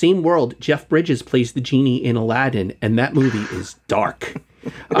 in that same world, Jeff Bridges plays the genie in Aladdin. And that movie is dark.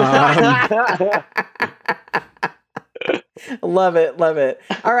 Love it.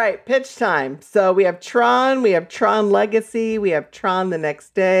 All right, pitch time. So we have Tron Legacy, we have Tron the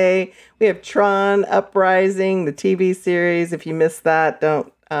Next Day, we have Tron Uprising, the TV series. If you missed that,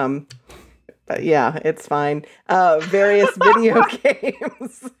 don't but yeah, it's fine. Various video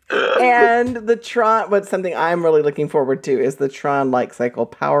games. And the Tron, something I'm really looking forward to is the Tron Light Cycle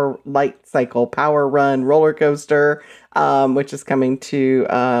Power Run roller coaster, which is coming to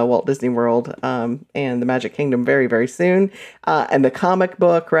Walt Disney World and the Magic Kingdom very, very soon. And the comic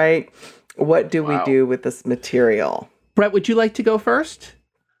book, right? What do we do with this material? Brett, would you like to go first?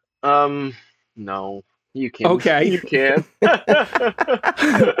 No. You can. Okay. You can.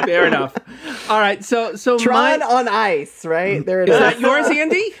 Fair enough. All right. So Tron on Ice, right? There it is is. that yours,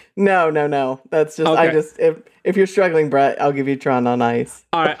 Andy? No. That's just Okay. if you're struggling, Brett, I'll give you Tron on Ice.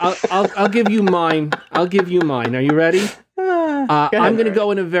 All right. I'll give you mine. Are you ready? I'm going to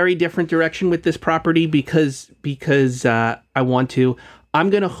go in a very different direction with this property because I want to. I'm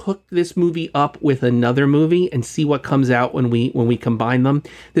going to hook this movie up with another movie and see what comes out when we combine them.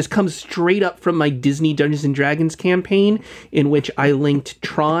 This comes straight up from my Disney Dungeons & Dragons campaign, in which I linked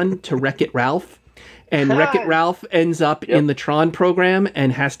Tron to Wreck-It Ralph. And Wreck-It Ralph ends up in the Tron program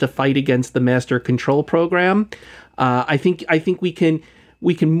and has to fight against the Master Control program. I think we can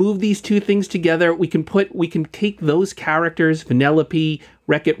move these two things together. We can take those characters, Vanellope,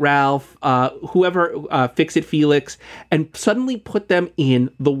 Wreck-It Ralph, whoever, Fix-It Felix, and suddenly put them in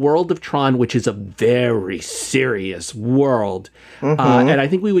the world of Tron, which is a very serious world. And I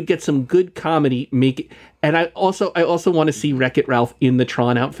think we would get some good comedy. And I also want to see Wreck-It Ralph in the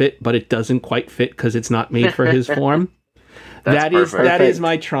Tron outfit, but it doesn't quite fit because it's not made for his form. That is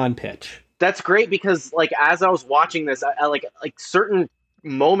my Tron pitch. That's great because, like, as I was watching this, I like certain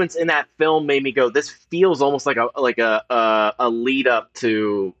moments in that film made me go, this feels almost like a lead up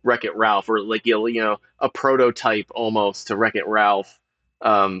to Wreck-It Ralph, or like, you know, a prototype almost to Wreck-It Ralph.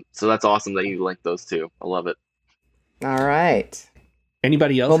 So that's awesome that you linked those two. I love it. All right.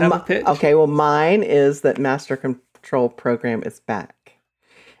 Anybody else have a pitch? Okay, well, mine is that Master Control program is back,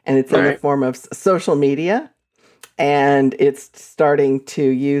 and it's in the form of social media. And it's starting to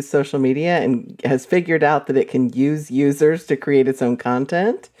use social media and has figured out that it can use users to create its own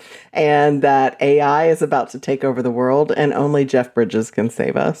content, and that AI is about to take over the world, and only Jeff Bridges can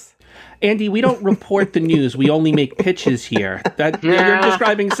save us. Andy, we don't report the news. We only make pitches here. You're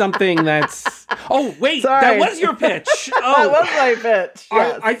describing something that's... Oh, wait, Sorry. That was your pitch. Oh, That was my pitch.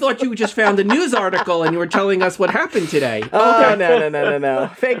 Yes. I thought you just found a news article and you were telling us what happened today. Oh, Okay. no.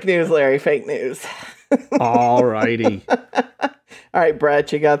 Fake news, Larry, fake news. All righty. All right,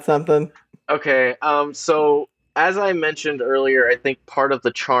 Brett, you got something? Okay, so as I mentioned earlier, I think part of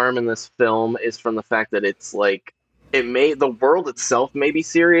the charm in this film is from the fact that it's like, the world itself may be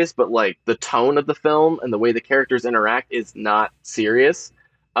serious, but like the tone of the film and the way the characters interact is not serious.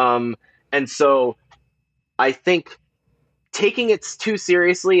 And so I think taking it too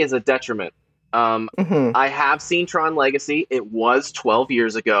seriously is a detriment. I have seen Tron Legacy. It was 12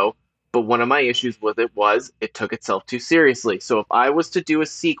 years ago. But one of my issues with it was it took itself too seriously. So if I was to do a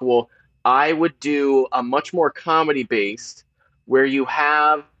sequel, I would do a much more comedy-based, where you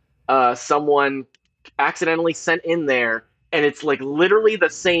have someone accidentally sent in there, and it's like literally the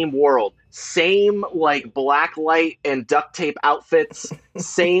same world. Same like black light and duct tape outfits.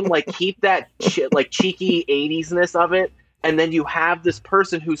 Same like keep that like cheeky 80s-ness of it. And then you have this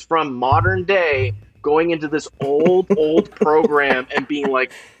person who's from modern day going into this old program and being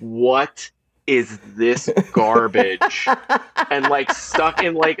like, what is this garbage? And like stuck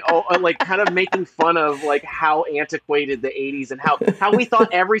in like, like kind of making fun of like how antiquated the 80s and how we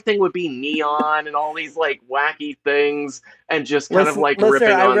thought everything would be neon and all these like wacky things, and just kind of like ripping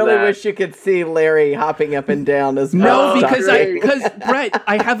on that. I really wish you could see Larry hopping up and down as No, because Brett,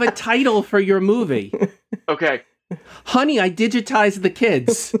 I have a title for your movie. Okay. Honey, I digitized the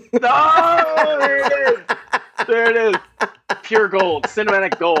kids. Oh, there it is. Pure gold,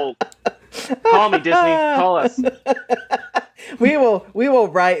 cinematic gold. Call me, Disney. Call us. We will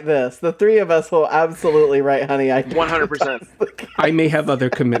write this. The three of us will absolutely write Honey, I 100%. I may have other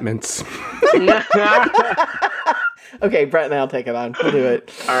commitments. Okay, Brett and I'll take it on. We'll do it.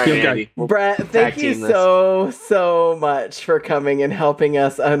 All right, Okay. Andy. We'll Brett, thank you team this. so much for coming and helping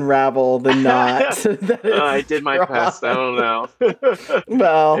us unravel the knot. that is I did my Tron. best. I don't know.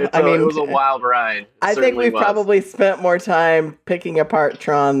 Well, it was a wild ride. It I think certainly we've was. probably spent more time picking apart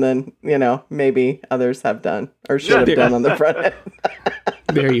Tron than, maybe others have done or should have done on the front end.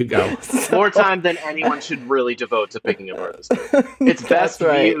 There you go. More time than anyone should really devote to picking apart this movie. It's best That's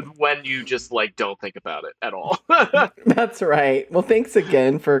right. viewed when you just like don't think about it at all. That's right. Well, thanks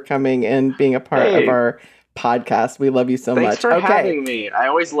again for coming and being a part of our podcast. We love you so Thanks much. for having me. I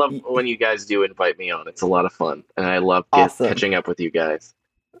always love when you guys do invite me on. It's a lot of fun, and I love Awesome. catching up with you guys.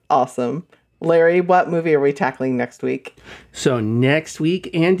 Awesome. Larry, what movie are we tackling next week? So next week,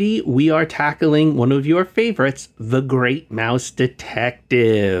 Andy, we are tackling one of your favorites, The Great Mouse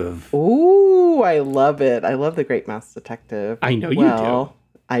Detective. Ooh, I love it. I love The Great Mouse Detective. I know you do.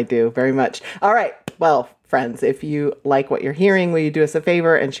 I do very much. All right. Well, friends, if you like what you're hearing, will you do us a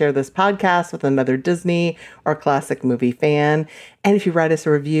favor and share this podcast with another Disney or classic movie fan? And if you write us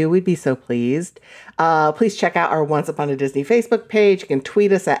a review, we'd be so pleased. Please check out our Once Upon a Disney Facebook page. You can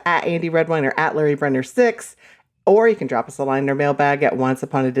tweet us at Andy Redwine or at Larry Brenner6. Or you can drop us a line in our mailbag at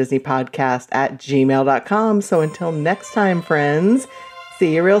onceuponadisneypodcast@gmail.com. So until next time, friends,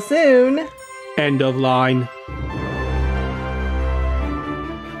 see you real soon. End of line.